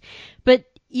axe. But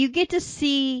you get to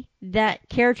see that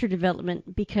character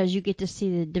development because you get to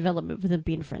see the development with them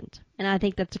being friends. And I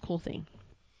think that's a cool thing.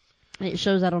 And it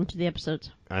shows that onto the episodes.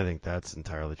 I think that's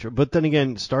entirely true. But then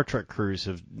again, Star Trek crews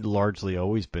have largely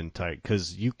always been tight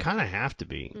because you kind of have to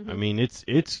be. Mm-hmm. I mean,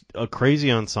 it's a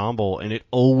crazy ensemble, and it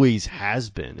always has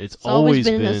been. It's always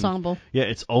been an ensemble. Yeah,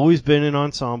 it's always been an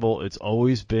ensemble. It's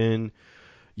always been,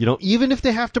 you know, even if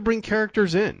they have to bring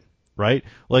characters in, right?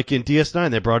 Like in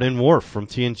DS9, they brought in Worf from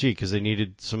TNG because they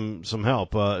needed some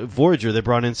help. Voyager, they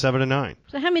brought in 7 and 9.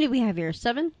 So how many do we have here?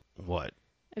 7? What?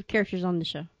 Of characters on the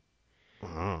show.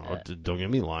 Oh, don't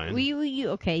get me lying.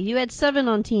 Okay, you had 7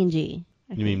 on TNG.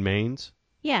 You mean mains?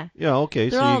 Yeah. Yeah, okay.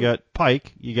 So you got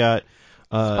Pike, you got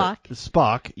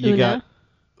Spock, you got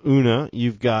Una,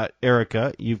 you've got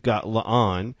Erica, you've got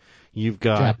La'an, you've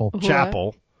got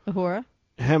Chapel, Uhura,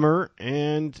 Hemmer,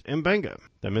 and Mbenga. Did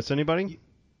I miss anybody?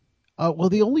 Well,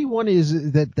 the only one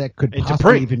is that could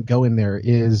possibly even go in there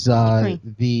is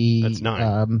That's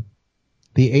 9.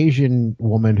 The Asian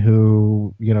woman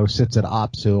who, you know, sits at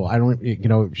ops, who I don't, you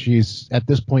know, she's at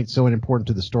this point so important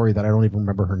to the story that I don't even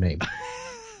remember her name.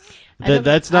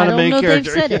 That's not a main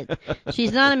character. They've said it.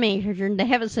 She's not a main character. They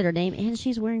haven't said her name, and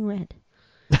she's wearing red.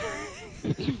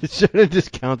 It shouldn't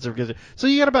discount her because so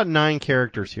you got about 9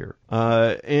 characters here,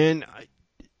 and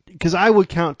because I would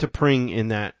count T'Pring in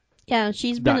that. Yeah,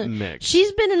 she's been mix.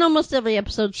 She's been in almost every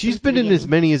episode. She's been in as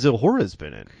many as Uhura's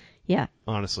been in. Yeah.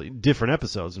 Honestly, different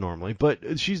episodes normally,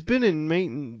 but she's been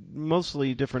in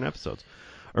mostly different episodes,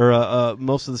 or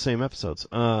most of the same episodes.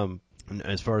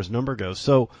 As far as number goes,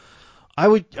 so I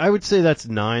would say that's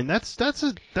 9. That's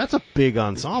a big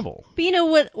ensemble. But you know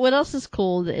what else is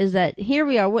cool is that here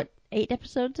we are. 8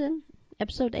 episodes in?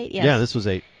 Episode 8. Yes. Yeah, this was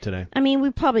 8 today. I mean, we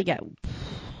probably got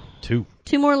 2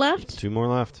 more left. 2 more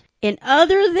left. And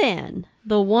other than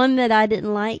the one that I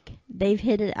didn't like, they've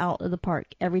hit it out of the park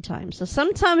every time. So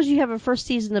sometimes you have a first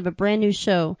season of a brand new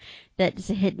show that's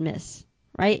a hit and miss,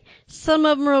 right? Some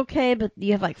of them are okay, but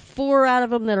you have like 4 out of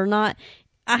them that are not.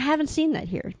 I haven't seen that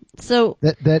here. So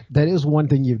that is one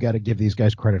thing you've got to give these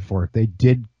guys credit for. They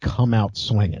did come out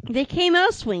swinging. They came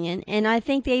out swinging, and I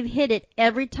think they've hit it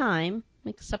every time,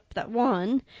 except that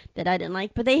one that I didn't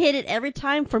like. But they hit it every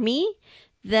time for me.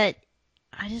 That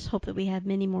I just hope that we have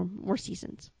many more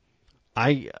seasons.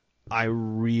 I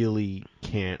really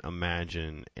can't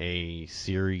imagine a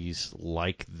series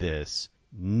like this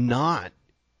not.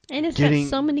 And it's had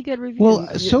so many good reviews.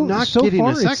 Well, so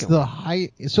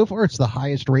far it's the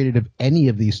highest rated of any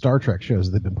of these Star Trek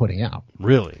shows they've been putting out.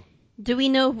 Really? Do we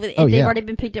know if they've already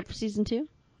been picked up for season 2?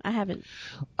 I haven't.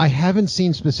 I haven't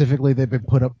seen specifically they've been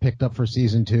picked up for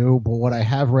season 2, but what I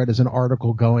have read is an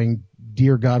article going,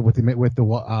 "Dear God, with the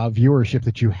viewership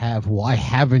that you have, why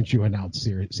haven't you announced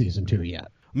season 2 yet?"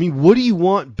 I mean, what do you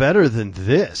want better than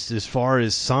this as far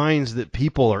as signs that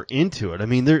people are into it? I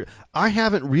mean, I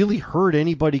haven't really heard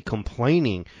anybody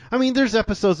complaining. I mean, there's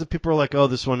episodes that people are like, "Oh,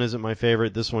 this one isn't my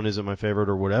favorite, this one isn't my favorite,"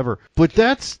 or whatever. But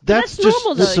that's just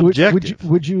normal, subjective.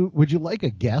 Would you like a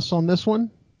guess on this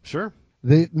one? Sure.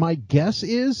 My guess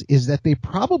is that they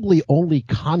probably only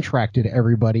contracted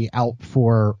everybody out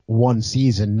for one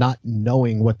season, not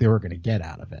knowing what they were going to get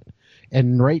out of it.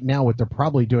 And right now what they're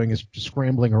probably doing is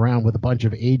scrambling around with a bunch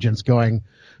of agents going,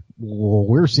 well,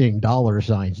 we're seeing dollar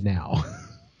signs now.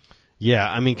 Yeah,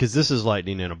 I mean, because this is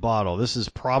lightning in a bottle. This is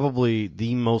probably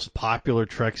the most popular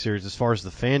Trek series as far as the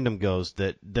fandom goes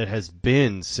that has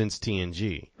been since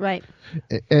TNG. Right.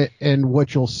 And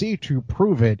what you'll see to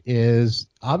prove it is,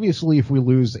 obviously, if we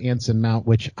lose Anson Mount,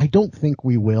 which I don't think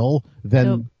we will,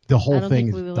 then the whole thing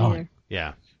is done. Either.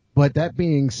 Yeah. But that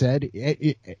being said,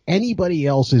 anybody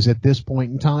else is at this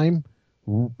point in time,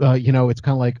 it's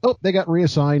kind of like, oh, they got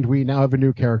reassigned. We now have a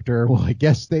new character. Well, I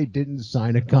guess they didn't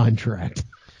sign a contract.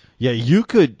 Yeah, you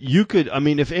could. I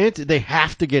mean, if they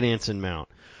have to get Anson Mount,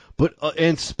 but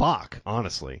and Spock,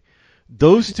 honestly,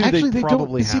 those two actually, they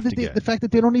probably have to get. The fact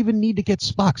that they don't even need to get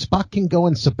Spock. Spock can go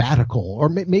in sabbatical, or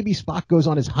maybe Spock goes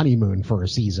on his honeymoon for a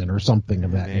season or something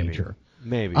of that nature.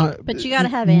 Maybe. But you got to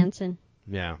have Anson.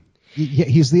 Yeah. Yeah,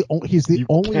 he's the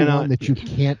only one that you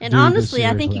can't. And honestly,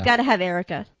 I think you got to have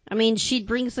Erica. I mean, she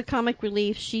brings the comic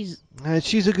relief. She's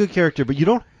a good character, but you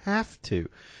don't have to.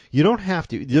 You don't have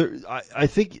to. I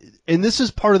think, and this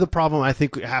is part of the problem I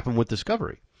think happened with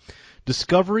Discovery.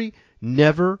 Discovery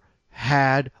never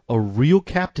had a real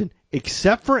captain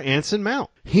except for Anson Mount.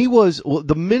 He was,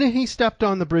 the minute he stepped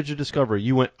on the bridge of Discovery,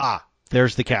 you went,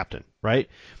 there's the captain, right?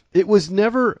 It was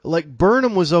never, like,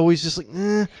 Burnham was always just like,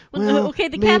 okay,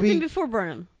 the captain before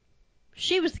Burnham.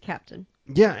 She was the captain.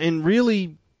 Yeah, and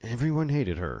really, everyone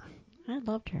hated her. I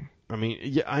loved her. I mean,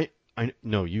 yeah,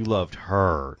 no, you loved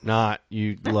her, not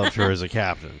you loved her as a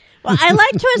captain. Well, I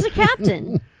liked her as a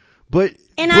captain. But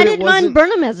I didn't mind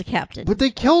Burnham as a captain. But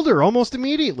they killed her almost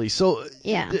immediately. So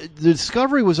yeah. The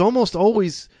Discovery was almost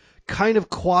always kind of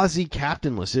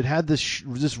quasi-captainless. It had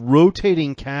this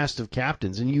rotating cast of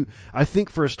captains, and I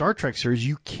think for a Star Trek series,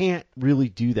 you can't really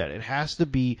do that. It has to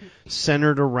be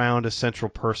centered around a central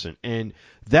person, and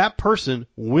that person,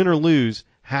 win or lose,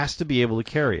 has to be able to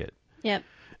carry it. Yep.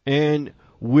 And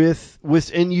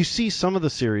and you see some of the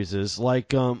series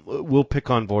like we'll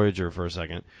pick on Voyager for a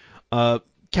second.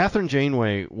 Catherine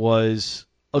Janeway was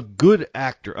a good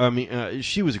actor. I mean,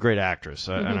 she was a great actress,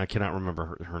 and I cannot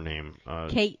remember her name.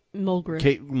 Kate Mulgrew.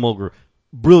 Kate Mulgrew,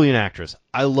 brilliant actress.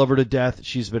 I love her to death.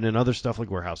 She's been in other stuff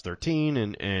like Warehouse 13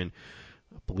 and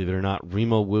believe it or not,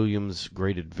 Remo Williams'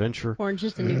 Great Adventure. Orange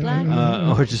is the New Black.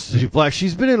 Orange is the New Black.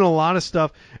 She's been in a lot of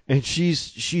stuff, and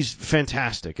she's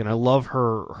fantastic, and I love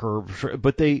her.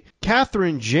 But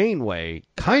Catherine Janeway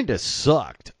kind of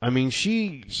sucked. I mean,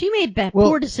 she made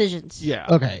poor decisions. Yeah.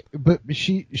 Okay, but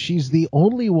she's the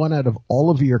only one out of all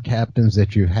of your captains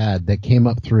that you've had that came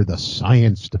up through the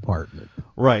science department.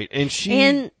 Right, and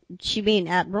she being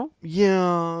Admiral.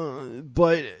 Yeah,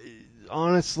 but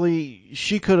honestly,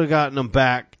 she could have gotten them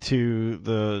back to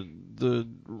the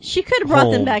She could have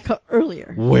brought them back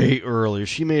earlier. Way earlier.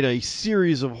 She made a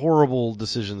series of horrible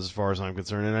decisions as far as I'm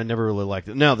concerned, and I never really liked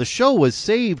it. Now, the show was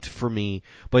saved for me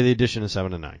by the addition of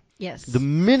 7 and 9. Yes. The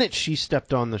minute she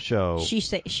stepped on the show, she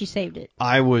saved it.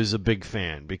 I was a big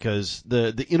fan because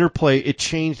the interplay, it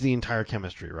changed the entire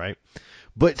chemistry, right?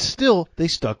 But still, they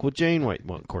stuck with Janeway.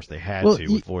 Well, of course, they had to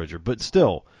with Voyager, but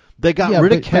still. They got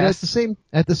rid of Cass. But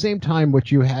at the same time,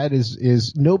 what you had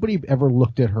is nobody ever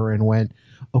looked at her and went,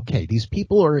 okay, these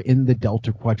people are in the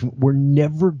Delta Quadrant. We're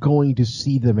never going to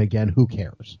see them again. Who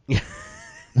cares?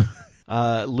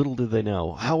 Little did they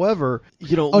know. However,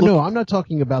 no, I'm not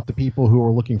talking about the people who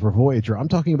are looking for Voyager. I'm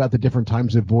talking about the different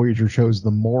times that Voyager chose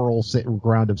the moral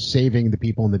ground of saving the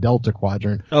people in the Delta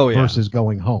Quadrant versus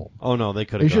going home. Oh no, they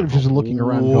could have. They should have just looking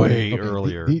around way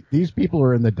earlier. These people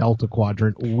are in the Delta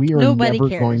Quadrant. We are never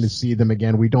going to see them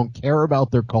again. We don't care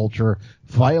about their culture.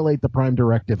 Violate the Prime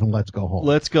Directive and let's go home.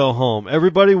 Let's go home.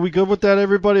 Everybody, we good with that?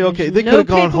 Everybody, okay? They could have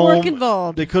gone home.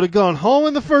 Involved. They could have gone home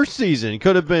in the first season.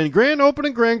 Could have been grand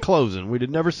opening, grand closing. We'd have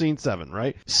never seen 7,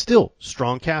 right? Still,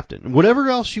 strong captain. Whatever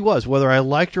else she was, whether I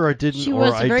liked her or I didn't, she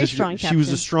was a very strong captain. She was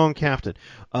a strong captain.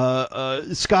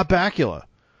 Scott Bakula,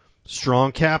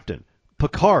 strong captain.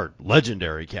 Picard,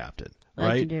 legendary captain.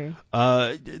 Legendary.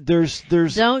 Right?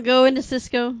 There's. Don't go into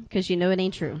Cisco because you know it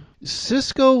ain't true.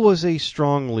 Cisco was a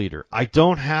strong leader. I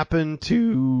don't happen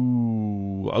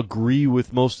to agree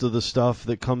with most of the stuff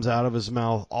that comes out of his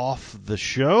mouth off the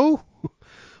show,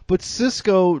 but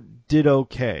Cisco did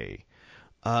okay.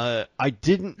 I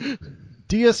didn't.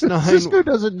 DS9. Cisco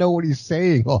doesn't know what he's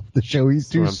saying off the show. He's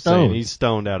too stoned. He's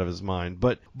stoned out of his mind.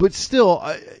 But still,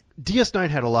 DS9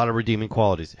 had a lot of redeeming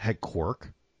qualities. Had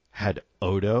Quark, had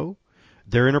Odo.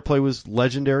 Their interplay was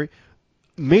legendary.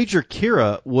 Major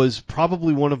Kira was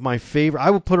probably one of my favorite. I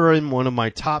would put her in one of my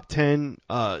top 10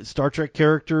 Star Trek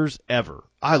characters ever.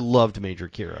 I loved Major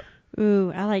Kira.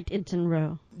 Ooh, I liked Ensign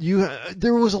Ro.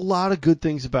 There was a lot of good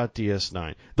things about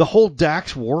DS9. The whole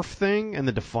Dax Worf thing and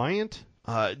the Defiant.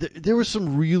 There was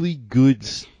some really good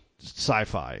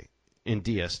sci-fi in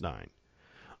DS9.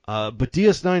 But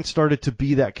DS9 started to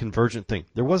be that convergent thing.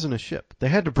 There wasn't a ship. They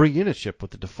had to bring in a ship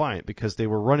with the Defiant because they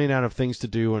were running out of things to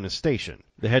do in a station.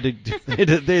 They had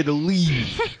to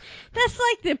leave. That's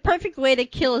like the perfect way to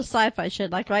kill a sci-fi show,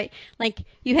 right? Like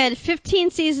you had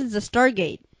 15 seasons of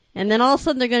Stargate, and then all of a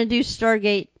sudden they're going to do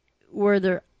Stargate where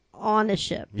they're on a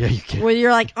ship. Yeah, you can. Where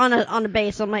you're like on a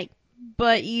base. I'm like,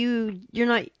 but you're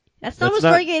not. That's not what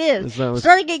Stargate is.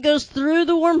 Stargate goes through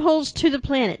the wormholes to the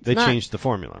planet. They changed the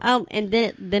formula. And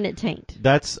then it tanked.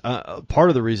 That's part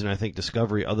of the reason I think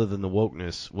Discovery, other than the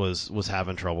wokeness, was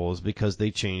having trouble, is because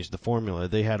they changed the formula.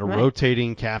 They had a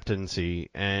rotating captaincy,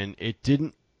 and it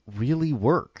didn't really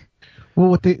work.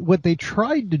 Well, what they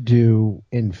tried to do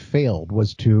and failed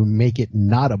was to make it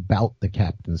not about the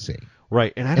captaincy.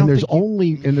 Right, there's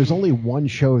only one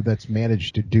show that's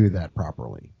managed to do that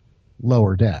properly.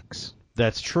 Lower Decks.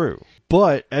 That's true.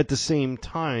 But at the same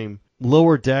time,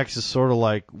 Lower Decks is sort of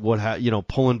like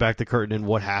pulling back the curtain and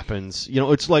what happens.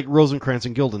 It's like Rosencrantz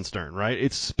and Guildenstern, right?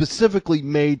 It's specifically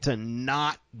made to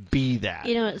not be that.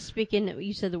 Speaking,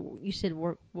 you said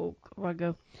woke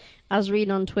ago. I was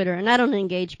reading on Twitter, and I don't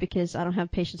engage because I don't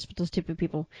have patience with those stupid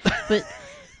people. But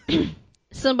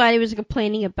somebody was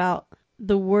complaining about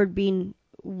the word being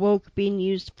woke being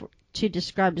used to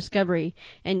describe Discovery,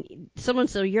 and someone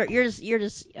said you're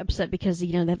just upset because they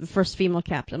have the first female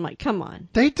captain. I'm like, come on,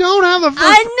 they don't have a first.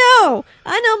 I know.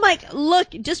 I'm like,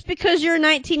 look, just because you're a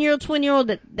 19-year-old,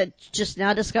 20-year-old that's just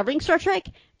now discovering Star Trek,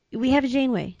 we have a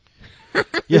Janeway.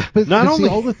 Yeah, but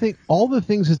see, all the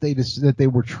things that they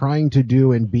were trying to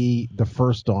do and be the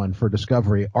first on for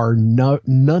Discovery are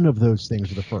none of those things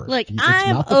are the first. Like, it's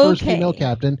not the first female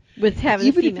captain. With having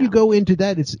even if you go into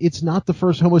that, it's not the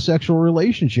first homosexual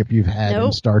relationship you've had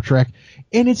in Star Trek,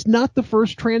 and it's not the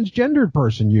first transgendered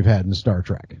person you've had in Star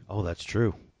Trek. Oh, that's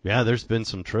true. Yeah, there's been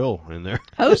some trill in there.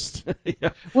 Host?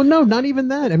 Yeah. Well, no, not even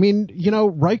that. I mean,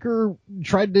 Riker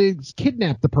tried to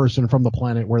kidnap the person from the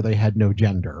planet where they had no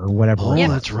gender or whatever. Oh,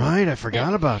 that's right. I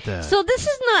forgot about that. So this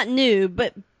is not new,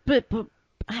 but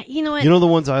you know what? The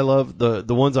ones I love, the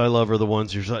ones I love are the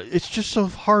ones you're like, it's just so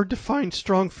hard to find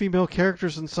strong female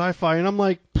characters in sci-fi, and I'm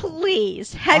like,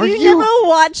 please, have you never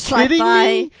watched sci-fi?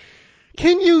 Me?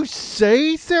 Can you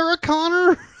say Sarah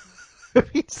Connor? I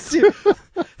mean,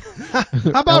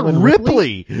 how about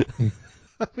Ripley?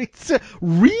 I mean,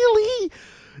 really?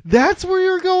 That's where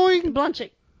you're going? Blonde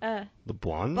chick. The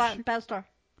blonde? Battlestar.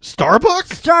 Starbuck?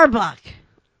 Starbuck.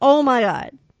 Oh my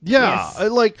God. Yeah,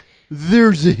 yes.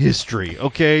 There's a history,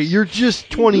 okay? You're just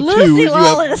 22 Lucy and you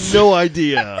Lawless. have no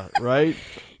idea, right?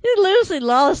 Lucy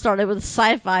Lawless started with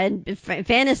sci-fi and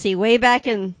fantasy way back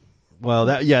in... Well,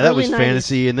 that was 90s.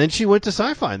 Fantasy, and then she went to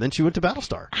sci-fi, and then she went to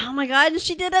Battlestar. Oh my God,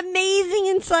 she did amazing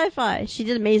in sci-fi. She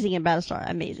did amazing in Battlestar.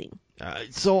 Amazing.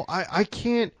 So I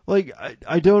can't,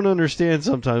 I don't understand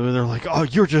sometimes when they're like, oh,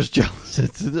 you're just jealous.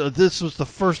 This was the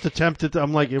first attempt at,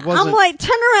 I'm like, it wasn't. I'm like,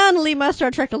 turn around and leave my Star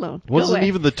Trek alone. It wasn't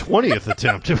even the 20th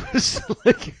attempt. It was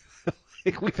like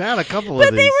we've had a couple of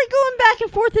these. But they were going back and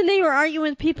forth, and they were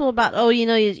arguing with people about,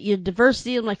 your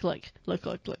diversity. I'm like, look.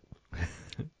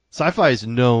 Sci-fi is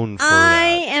known for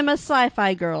I am a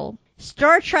sci-fi girl.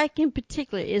 Star Trek in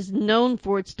particular is known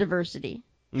for its diversity.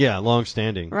 Yeah,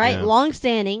 long-standing. Right? Yeah.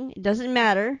 Long-standing. It doesn't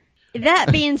matter.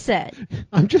 That being said.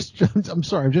 I'm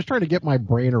sorry. I'm just trying to get my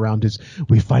brain around this.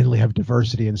 We finally have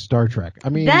diversity in Star Trek. I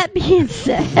mean. That being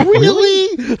said.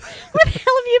 Really? Where the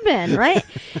hell have you been, right?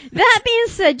 That being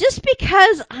said, just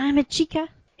because I'm a chica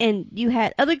and you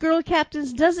had other girl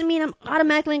captains doesn't mean I'm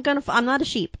automatically gonna. I'm not a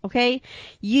sheep, okay?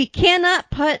 You cannot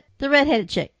put the redheaded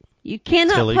chick. You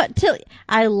cannot put Tilly.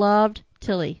 I loved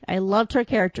Tilly. I loved her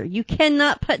character. You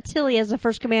cannot put Tilly as a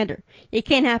first commander. It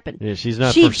can't happen. Yeah, she's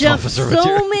not first officer.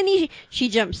 She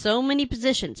jumped so many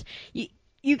positions.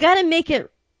 You got to make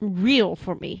it real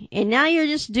for me. And now you're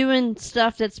just doing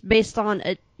stuff that's based on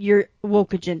your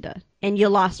woke agenda, and you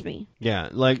lost me. Yeah,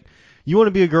 like you want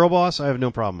to be a girl boss? I have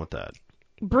no problem with that.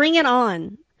 Bring it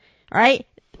on. All right,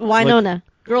 Winona,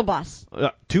 girl boss.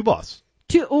 Two boss.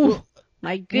 Ooh.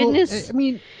 My goodness. Well, I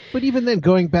mean, but even then,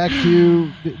 going back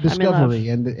to Discovery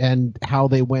and how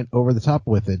they went over the top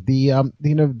with it,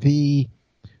 the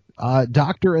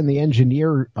doctor and the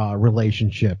engineer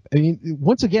relationship. I mean,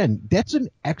 once again, that's an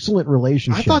excellent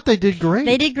relationship. I thought they did great.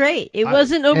 They did great. It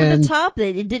wasn't over the top.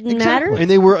 It didn't matter. And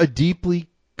they were a deeply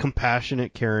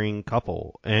compassionate, caring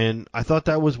couple, and I thought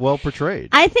that was well portrayed.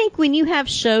 I think when you have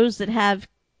shows that have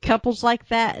couples like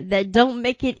that don't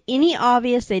make it any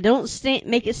obvious, they don't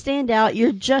make it stand out,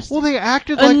 you're just they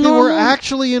acted like they were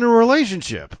actually in a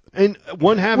relationship and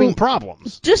one having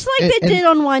problems, just like they did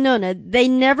on Winona. They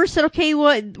never said, okay,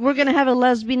 we're gonna have a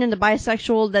lesbian and a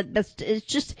bisexual. It's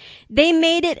just they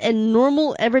made it a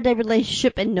normal everyday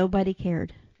relationship and nobody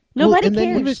cared. Nobody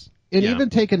cares. Even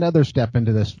take another step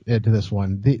into this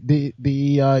one,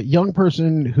 the young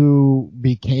person who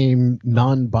became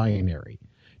non-binary.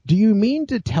 Do you mean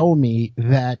to tell me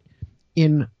that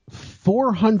in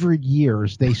 400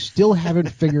 years they still haven't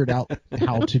figured out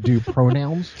how to do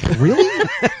pronouns? Really?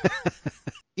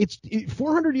 It's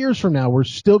 400 years from now, we're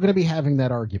still going to be having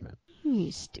that argument.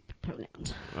 You stupid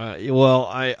pronouns.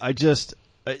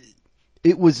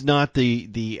 It was not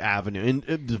the avenue.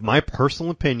 In my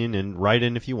personal opinion, and write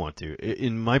in if you want to,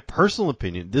 in my personal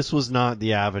opinion, this was not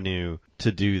the avenue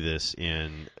to do this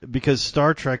in, because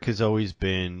Star Trek has always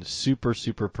been super,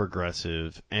 super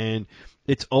progressive, and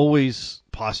it's always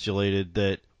postulated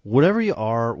that whatever you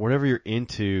are, whatever you're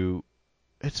into,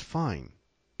 it's fine.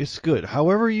 It's good.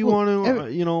 However you want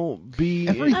to, be.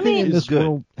 Everything in this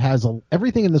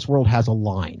world has a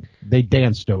line. They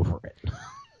danced over it.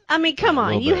 I mean, come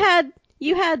on.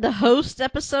 You had the host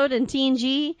episode in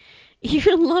TNG.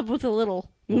 You're in love with a little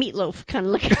meatloaf kind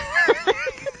of looking.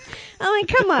 I mean,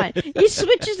 come on. The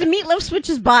meatloaf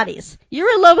switches bodies.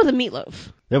 You're in love with a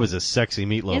meatloaf. That was a sexy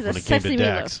meatloaf when it came to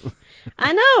Dax.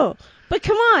 I know. But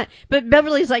come on. But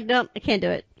Beverly's like, no, I can't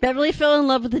do it. Beverly fell in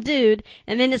love with the dude,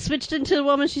 and then it switched into a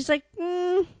woman. She's like,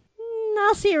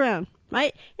 I'll see you around.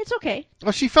 Right? It's okay.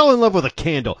 Oh, she fell in love with a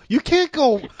candle. You can't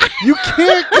go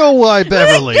by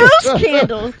Beverly. Ghost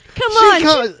candle. Come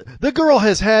on. The girl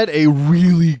has had a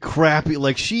really crappy,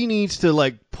 she needs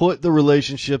to, put the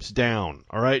relationships down.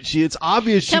 All right? It's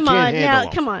obvious she can't handle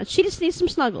them. Come on. She just needs some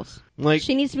snuggles.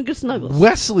 She needs some good snuggles.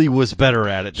 Wesley was better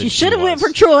at it than she should have went for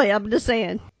Troy, I'm just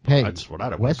saying. Hey, that's what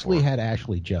I'd have Wesley had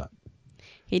Ashley Judd.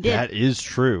 He did. That is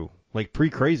true.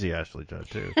 Pre-crazy Ashley Judd,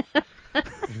 too.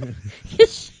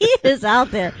 She is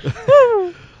out there.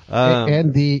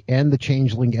 And the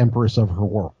changeling empress of her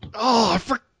world. Oh, I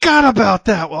forgot about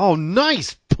that. Oh,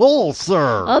 nice pull,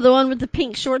 sir. Oh, the one with the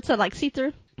pink shorts that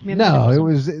see-through? No,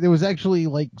 it was actually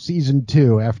season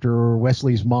 2 after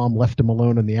Wesley's mom left him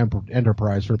alone in the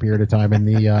Enterprise for a period of time, and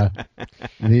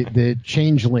the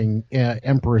changeling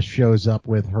empress shows up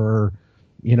with her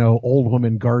old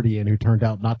woman guardian who turned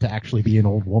out not to actually be an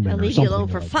old woman. I'll leave you alone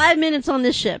for 5 minutes on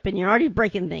this ship, and you're already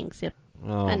breaking things. Yep.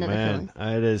 Oh, man.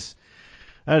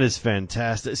 That is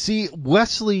fantastic. See,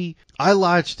 Wesley, I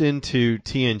latched into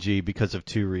TNG because of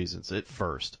 2 reasons at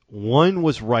first. One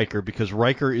was Riker, because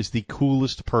Riker is the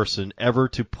coolest person ever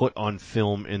to put on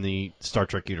film in the Star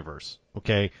Trek universe.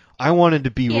 Okay? I wanted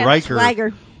to be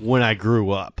Riker when I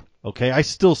grew up. Okay? I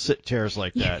still sit chairs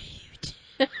like that.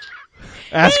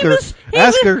 Ask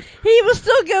her. He will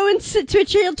still go and sit to a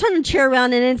chair. He'll turn the chair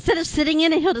around, and instead of sitting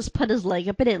in it, he'll just put his leg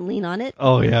up in it and lean on it.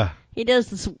 Oh, yeah. He does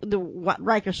the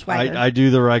Riker swagger. I do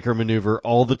the Riker maneuver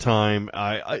all the time.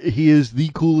 He is the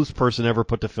coolest person ever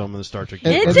put to film in the Star Trek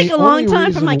universe. It take a long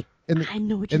time for I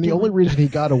know what you're doing. And the only reason he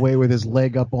got away with his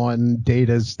leg up on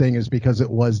Data's thing is because it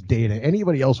was Data.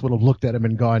 Anybody else would have looked at him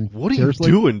and gone, "What are you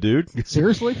doing, dude?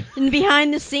 Seriously?" And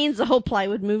behind the scenes, the whole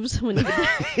plywood moves when he did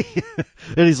that.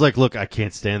 And he's like, "Look, I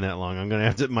can't stand that long. I'm going to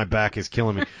have to. My back is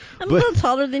killing me." I'm a little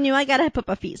taller than you. I got to put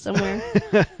my feet somewhere.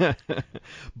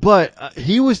 But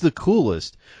he was the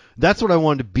coolest. That's what I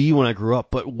wanted to be when I grew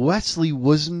up. But Wesley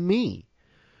was me.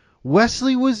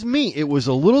 Wesley was me. It was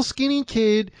a little skinny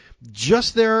kid,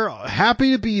 just there,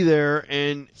 happy to be there,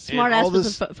 and smart ass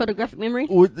with a photographic memory.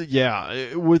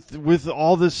 With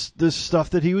all this stuff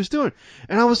that he was doing,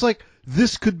 and I was like,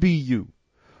 this could be you,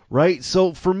 right?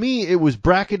 So for me, it was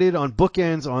bracketed on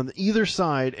bookends on either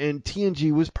side, and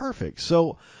TNG was perfect.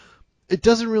 So it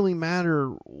doesn't really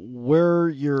matter where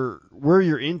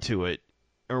you're into it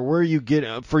or where you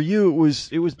get. For you,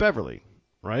 it was Beverly,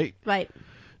 right? Right.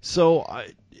 So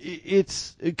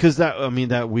it's because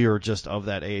that we were just of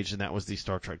that age, and that was the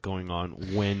Star Trek going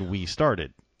on when we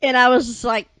started. And I was just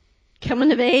like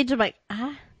coming of age. I'm like,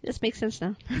 this makes sense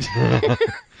now.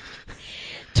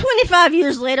 25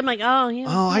 years later, I'm like, oh yeah.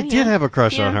 Oh, I did have a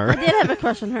crush on her. I did have a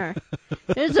crush on her.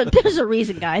 There's a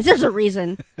reason, guys. There's a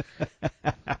reason.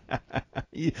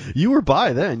 You were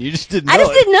bi then. You just didn't know it. I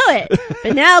just didn't know it.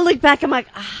 But now I look back, I'm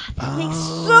like, that makes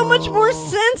so much more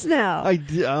sense now.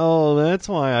 That's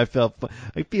why I felt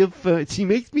I feel fun. She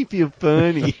makes me feel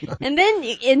funny. And then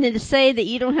to say that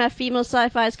you don't have female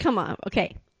sci-fis, come on.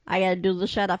 Okay, I got to do a little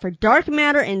shout out for Dark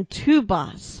Matter and Two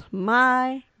Boss.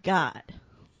 My God.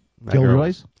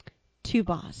 Gilroy's? Two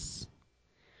Boss.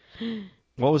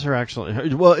 What was her actual?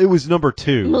 Well, it was number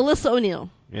 2. Melissa O'Neill.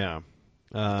 Yeah.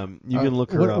 You can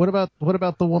look her up. What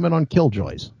about the woman on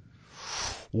Killjoys?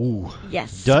 Ooh.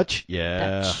 Yes. Dutch?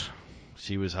 Yeah. Dutch.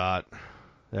 She was hot.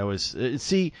 That was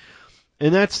see,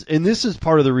 and this is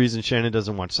part of the reason Shannon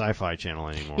doesn't watch Sci-Fi Channel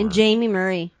anymore. And Jamie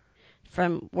Murray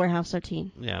from Warehouse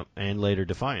 13. Yeah, and later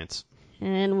Defiance.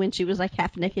 And when she was like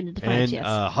half naked in Defiance, and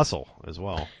Hustle as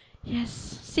well. Yes.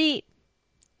 See,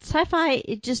 Sci-Fi,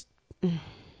 it just,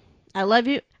 I love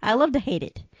to hate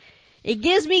it. It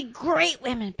gives me great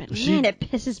women, but man, it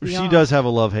pisses me off. She does have a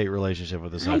love-hate relationship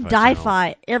with the Sci-Fi Channel. I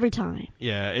die-fi every time.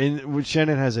 Yeah, and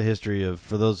Shannon has a history of,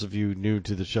 for those of you new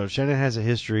to the show, Shannon has a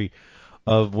history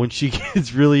of when she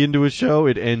gets really into a show,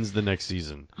 it ends the next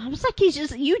season. I was like,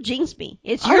 you jinxed me.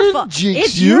 It's your fault.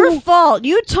 It's your fault.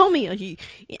 You told me.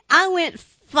 I went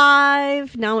 4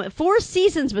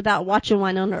 seasons without watching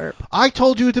Winona Earp. I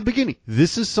told you at the beginning,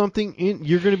 this is something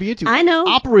you're going to be into. I know.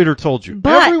 Operator told you.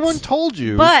 Everyone told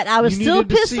you. But I was still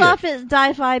pissed off at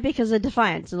Di-Fi because of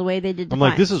Defiance and the way they did Defiance. I'm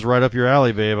like, this is right up your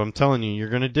alley, babe. I'm telling you, you're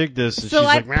going to dig this. And so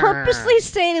I purposely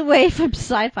stayed away from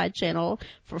Sci-Fi Channel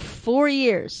for 4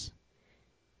 years.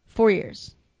 4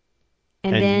 years.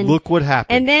 And then look what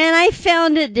happened. And then I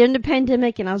found it during the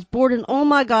pandemic, and I was bored, and oh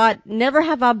my God, never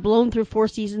have I blown through 4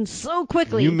 seasons so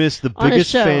quickly. You missed the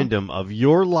biggest fandom of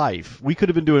your life. We could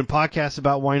have been doing podcasts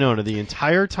about Winona the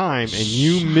entire time, and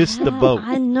you missed the boat.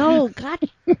 I know. God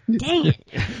dang it.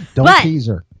 Don't tease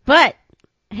her. But,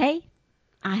 hey,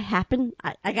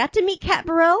 I got to meet Kat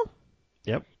Burrell.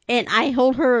 Yep. And I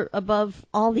hold her above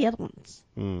all the other ones.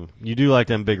 You do like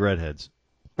them big redheads.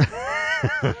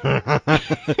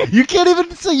 You can't even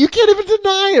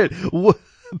deny it.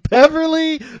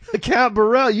 Beverly, Kat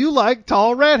Burrell, you like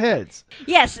tall redheads.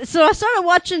 Yes, so I started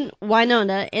watching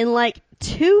Winona, and like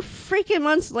 2 freaking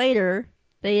months later,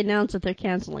 they announced that they're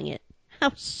canceling it. I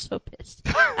was so pissed.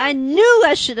 I knew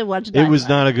I should have watched that. It was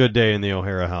not a good day in the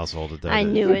O'Hara household at that. I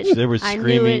knew it. They were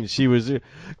screaming. She was. But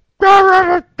you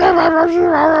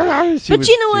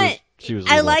know what?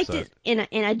 I liked upset. it,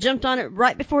 and I jumped on it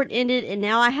right before it ended, and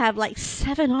now I have like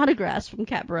 7 autographs from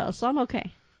Kat Burrell, so I'm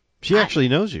okay. She actually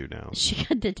knows you now. She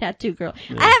got the tattoo girl.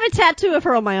 Yeah. I have a tattoo of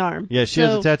her on my arm. Yeah, she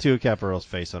has a tattoo of Kat Burrell's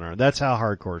face on her. That's how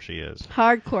hardcore she is.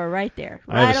 Hardcore, right there.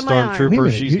 I have a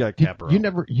stormtrooper. She's got Kat Burrell. You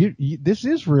never. This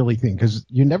is really thing because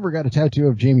you never got a tattoo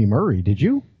of Jamie Murray, did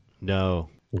you? No.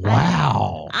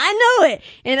 Wow. I know it,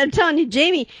 and I'm telling you,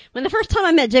 Jamie. When the first time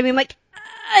I met Jamie, I'm like,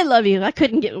 I love you. I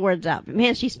couldn't get words out, but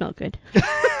man, she smelled good.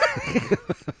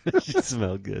 She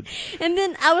smelled good. And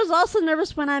then I was also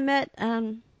nervous when I met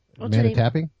Amanda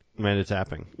Tapping. Amanda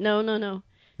Tapping. No.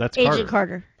 That's Agent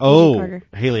Carter. Oh, Agent Carter.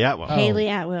 Haley Atwell. Haley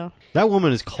Atwell. That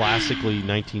woman is classically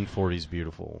 1940s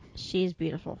beautiful. She's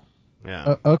beautiful.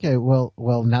 Yeah. Okay. Well.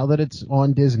 Now that it's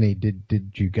on Disney,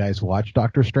 did you guys watch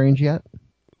Doctor Strange yet?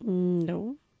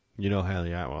 No. You know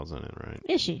Haley Atwell's in it, right?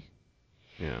 Is she?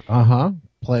 Yeah.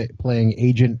 Playing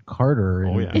Agent Carter.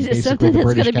 Oh, yeah. Is it something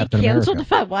that's going to be canceled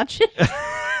if I watch it?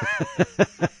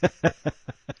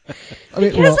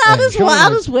 I'll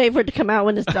just wait for it to come out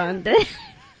when it's done.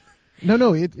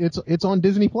 No, it's on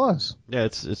Disney Plus. Yeah,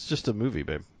 it's just a movie,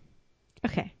 babe.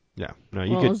 Okay. Yeah, no,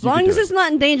 as long as it's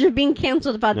not in danger of being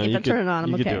canceled if I turn it on,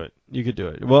 I'm okay. You could do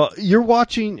it. Well, you're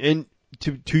watching, and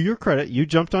to your credit, you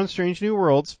jumped on Strange New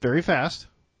Worlds very fast.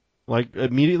 Like,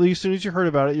 immediately as soon as you heard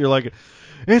about it, you're like,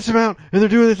 it's them out, and they're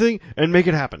doing the thing, and make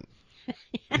it happen.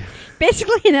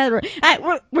 Basically, in other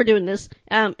words, we're doing this.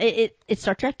 It's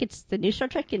Star Trek. It's the new Star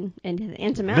Trek, and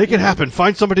Mountain. Make it happen.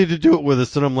 Find somebody to do it with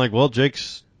us. And I'm like, well,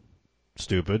 Jake's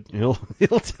stupid. He'll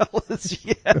tell us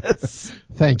yes.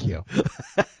 Thank you.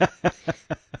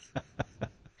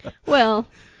 Well,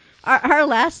 our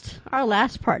last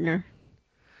partner.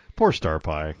 Poor Star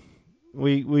Pie.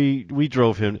 We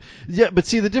drove him. Yeah, but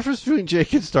see, the difference between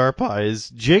Jake and Star Pie is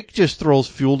Jake just throws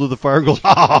fuel to the fire and goes,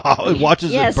 and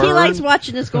watches it burn. Yes, he likes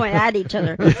watching us going at each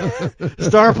other.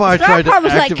 Star Pie tried to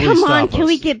was actively like, come on, stop can us.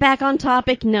 we get back on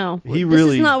topic? No. This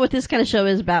is not what this kind of show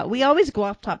is about. We always go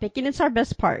off topic, and it's our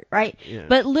best part, right? Yeah.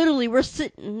 But literally,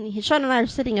 Sean and I are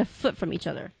sitting a foot from each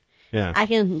other. Yeah. I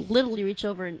can literally reach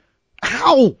over and...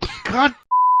 Ow! God!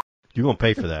 You're going to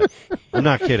pay for that. I'm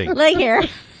not kidding. Leg hair.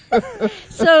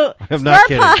 So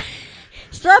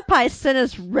Star Pie sent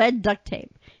us red duct tape,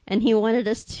 and he wanted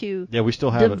us to we still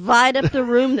have divide up the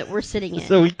room that we're sitting in.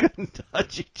 So we couldn't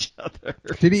touch each other.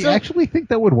 Did he actually think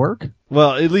that would work?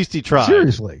 Well, at least he tried.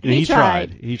 Seriously. He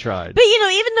tried. He tried. But,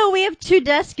 even though we have 2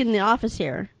 desks in the office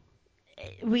here,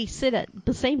 we sit at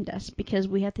the same desk because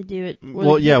we have to do it.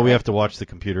 Well, yeah, we have to watch the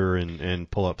computer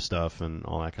and pull up stuff and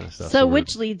all that kind of stuff. So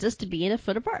which leads us to being a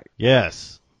foot apart.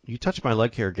 Yes. You touch my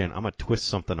leg hair again, I'm going to twist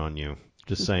something on you.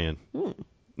 Just saying.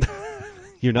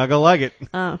 You're not going to like it.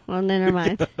 Oh, well, never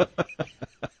mind.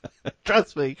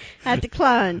 Trust me. I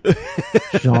decline.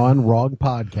 Sean, wrong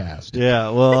podcast.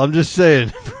 Yeah, well, I'm just saying,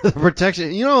 for the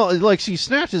protection, like she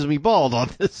snatches me bald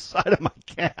on this side of my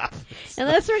calf.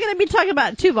 Unless we're going to be talking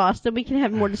about Tuvos, then we can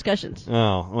have more discussions.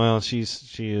 Oh, well, she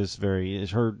is very,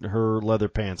 her leather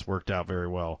pants worked out very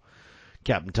well.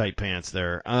 Captain Tight pants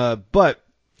there. But.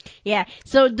 Yeah,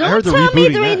 so don't tell me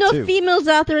there ain't no females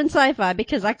out there in sci-fi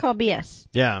because I call BS.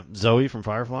 Yeah, Zoe from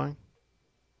Firefly.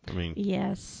 I mean,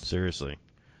 yes. Seriously.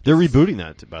 They're rebooting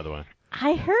that, by the way.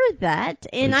 I heard that,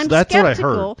 and I'm that's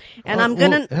skeptical. What I heard. And I'm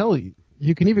gonna. Hell,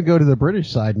 you can even go to the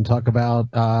British side and talk about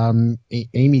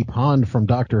Amy Pond from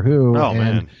Doctor Who. Oh,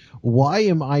 man. Why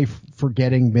am I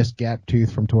forgetting Miss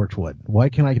Gaptooth from Torchwood? Why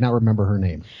can I not remember her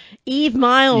name? Eve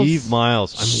Miles.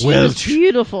 She was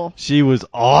beautiful. She was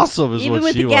awesome. Even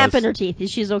with the gap in her teeth,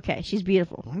 she's okay. She's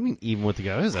beautiful. What do you mean? Even with the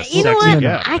gap? Is that you know what?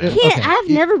 Gap? I can't. Okay. I've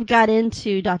never got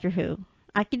into Doctor Who.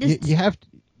 I could just.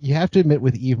 You have to admit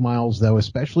with Eve Miles, though,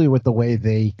 especially with the way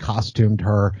they costumed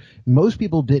her, most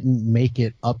people didn't make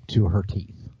it up to her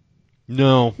teeth.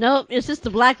 No. Nope. It's just the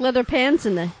black leather pants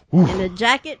and the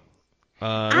jacket.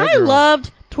 I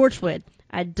loved Torchwood.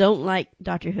 I don't like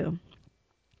Doctor Who.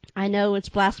 I know it's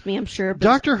blasphemy, I'm sure. But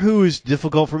Doctor Who is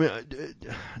difficult for me.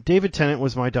 David Tennant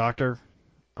was my doctor.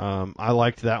 I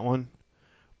liked that one.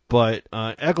 But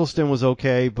Eccleston was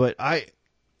okay. But I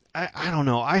don't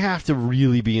know. I have to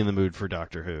really be in the mood for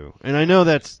Doctor Who. And I know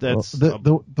that's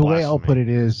the way I'll put it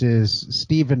is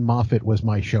Stephen Moffat was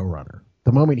my showrunner.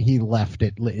 The moment he left,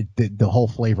 the whole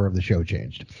flavor of the show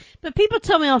changed. But people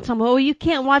tell me all the time, oh, you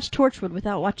can't watch Torchwood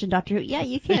without watching Doctor Who. Yeah,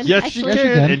 you can. Yes, you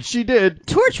can, and she did.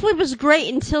 Torchwood was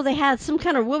great until they had some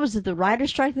kind of, what was it, the writer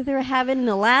strike that they were having in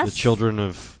the last...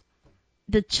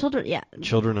 The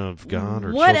Children of God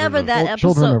or whatever that episode.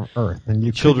 Children of Earth.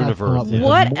 And Children of Earth. Yeah.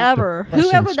 Whatever.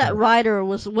 Whoever that writer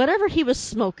was, whatever he was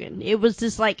smoking, it was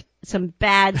just like some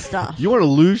bad stuff. You want to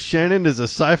lose Shannon as a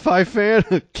sci-fi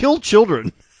fan? Kill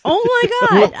children. Oh my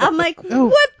God! I'm like,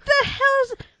 what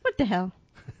the hell?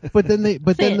 But then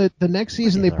the next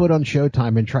season they put on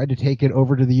Showtime and tried to take it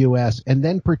over to the U.S. and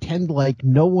then pretend like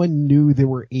no one knew there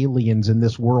were aliens in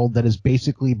this world that has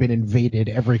basically been invaded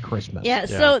every Christmas. Yeah,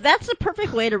 so that's the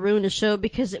perfect way to ruin a show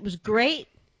because it was great,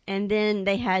 and then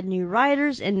they had new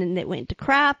writers, and then it went to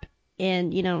crap,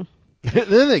 and then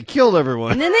they killed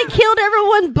everyone. And then they killed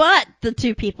everyone but the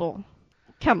 2 people.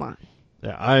 Come on.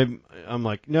 Yeah, I'm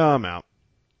like, no, I'm out.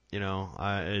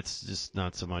 It's just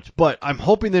not so much. But I'm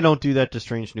hoping they don't do that to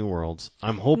Strange New Worlds.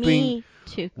 I'm hoping Me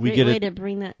too. We Great way to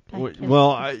bring that back.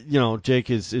 Well, Jake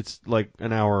it's like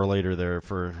an hour later there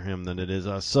for him than it is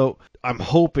us. So I'm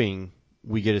hoping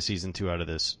we get a season 2 out of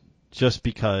this, just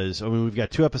because we've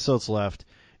got 2 episodes left.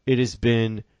 It has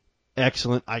been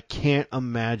excellent. I can't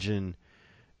imagine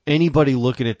anybody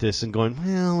looking at this and going,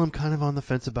 well, I'm kind of on the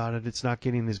fence about it. It's not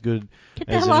getting as good. Get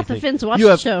the hell off the fence. Watch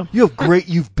the show.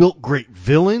 You've built great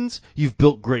villains. You've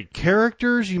built great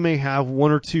characters. You may have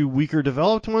 1 or 2 weaker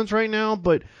developed ones right now,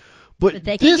 but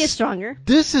they can get stronger.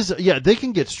 They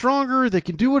can get stronger. They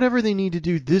can do whatever they need to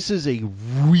do. This is a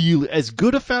really as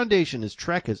good a foundation as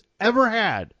Trek has ever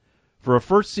had for a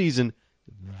first season.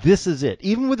 This is it.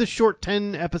 Even with a short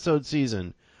 10-episode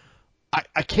season,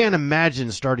 I can't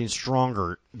imagine starting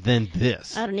stronger than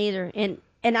this. I don't either.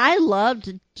 And I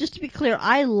loved, just to be clear,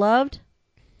 I loved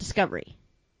Discovery.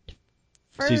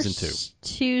 season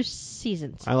 2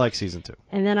 seasons. I like season 2.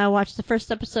 And then I watched the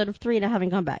first episode of 3 and I haven't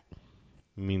gone back.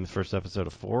 You mean the first episode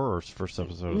of 4 or first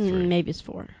episode of 3? Maybe it's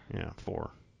 4. Yeah,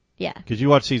 4. Yeah. Because you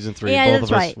watched season 3. Yeah,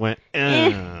 both of us went,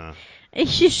 You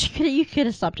could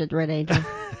have stopped at Red Angel.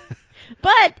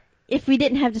 But if we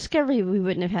didn't have Discovery, we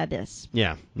wouldn't have had this.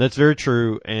 Yeah, that's very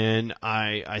true, and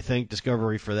I thank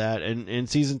Discovery for that. And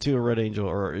season 2 of Red Angel,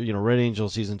 or Red Angel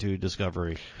season 2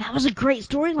 Discovery, that was a great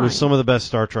storyline. Was some of the best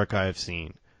Star Trek I have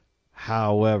seen.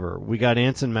 However, we got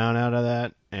Anson Mount out of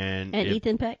that, and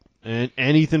Ethan Peck, and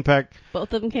Ethan Peck.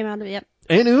 Both of them came out of it. Yep.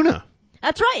 And Una.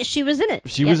 That's right. She was in it.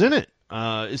 She was in it.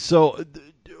 So,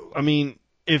 I mean,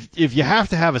 if you have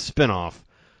to have a spinoff,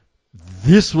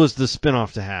 this was the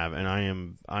spinoff to have, and I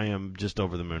am just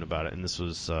over the moon about it. And this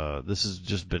has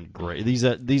just been great. These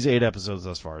 8 episodes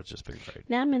thus far, it's just been great.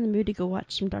 Now I'm in the mood to go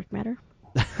watch some Dark Matter.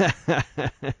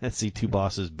 See two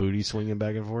bosses' booty swinging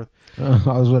back and forth.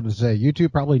 I was going to say, you two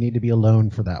probably need to be alone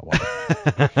for that one.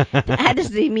 I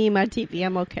just see me and my TV.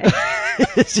 I'm okay.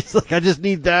 It's just like, I just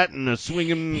need that and a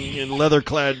swinging and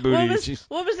leather-clad booty.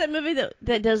 What was that movie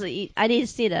that doesn't eat? I need to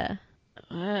see I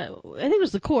think it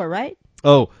was The Core, right?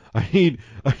 Oh, I need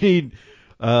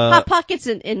Hot Pockets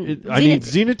and I need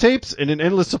Xenotapes and an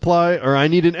endless supply, or I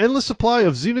need an endless supply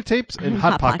of Xenotapes and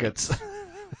Hot Pockets.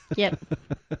 Yep.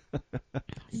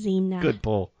 Xena. Good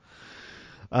pull.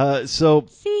 So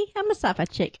see, I'm a sci-fi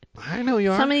chick. I know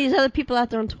you are. Some of these other people out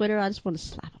there on Twitter, I just want to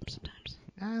slap them sometimes.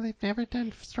 They've never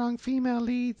done strong female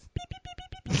leads.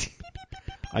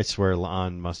 I swear,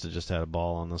 Lon must have just had a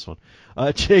ball on this one.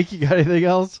 Jake, you got anything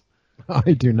else?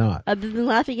 I do not. Other than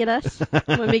laughing at us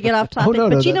when we get off topic.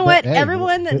 But you know what?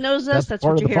 Everyone that knows us, that's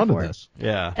what you're here for.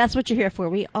 Yeah. That's what you're here for.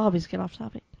 We always get off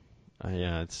topic.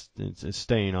 Yeah, it's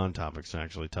staying on topic's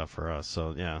actually tough for us.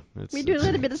 So yeah, we do a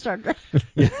little bit of Star Trek.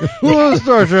 Well,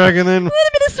 Star Trek, and then a little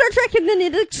bit of Star Trek, and then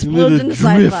it explodes into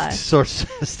sci-fi. Starts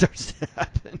to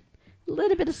happen. A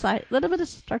little bit of Star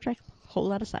Trek, a whole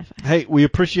lot of sci-fi. Hey, we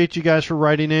appreciate you guys for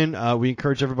writing in. We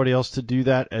encourage everybody else to do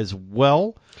that as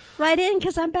well. Write in,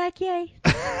 because I'm back, yay.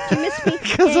 You miss me?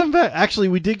 Because I'm back. Actually,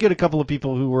 we did get a couple of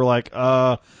people who were like,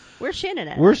 Where's Shannon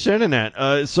at? Where's Shannon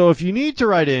at? So if you need to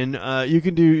write in, you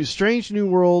can do Strange New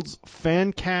Worlds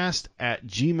Fancast at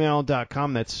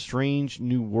gmail.com. That's Strange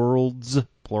New Worlds,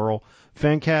 plural,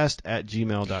 Fancast at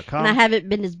gmail.com. And I haven't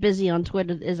been as busy on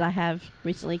Twitter as I have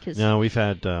recently because we've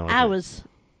had. I was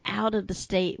out of the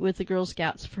state with the Girl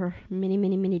Scouts for many,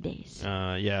 many, many days.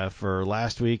 Yeah, for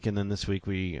last week, and then this week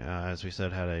we, as we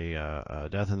said, had a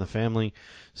death in the family.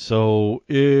 So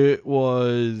it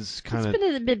was kind of. It's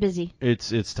been a bit busy.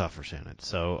 It's tough for Shannon.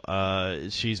 So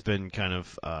she's been kind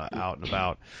of out and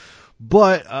about.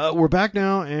 But we're back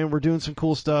now, and we're doing some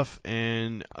cool stuff,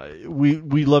 and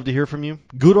we love to hear from you,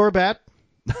 good or bad.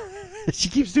 She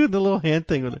keeps doing the little hand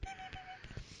thing with it.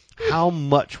 How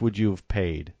much would you have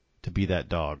paid to be that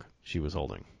dog she was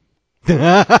holding?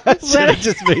 Shannon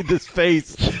just made this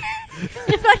face.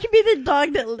 If I could be the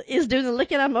dog that is doing the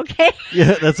licking, I'm okay.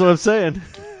 Yeah, that's what I'm saying.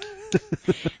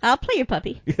 I'll play your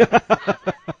puppy. I'm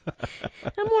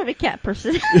more of a cat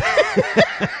person.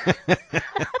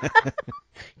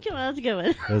 Come on, that's a good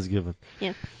one. That's a good one.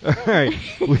 Yeah. All right.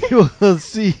 We will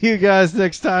see you guys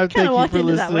next time. Thank you for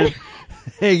listening.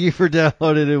 Thank you for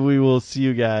downloading, and we will see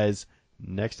you guys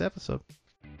next episode.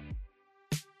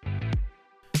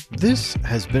 This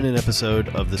has been an episode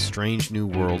of the Strange New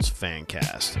Worlds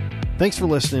Fancast. Thanks for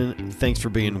listening, and thanks for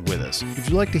being with us. If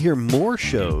you'd like to hear more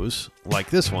shows like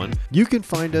this one, you can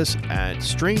find us at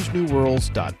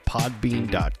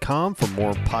strangenewworlds.podbean.com for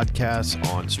more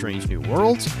podcasts on Strange New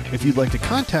Worlds. If you'd like to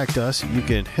contact us, you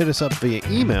can hit us up via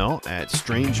email at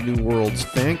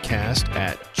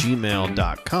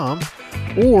strangenewworldsfancast@gmail.com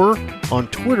or on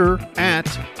Twitter at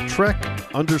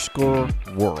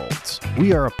Trek_Worlds.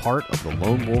 We are a part of the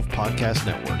Lone Wolf Podcast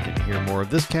Network, and to hear more of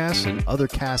this cast and other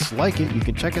casts like it, you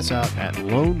can check us out at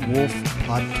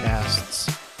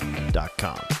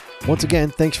lonewolfpodcasts.com. Once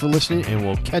again, thanks for listening, and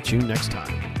we'll catch you next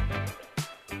time.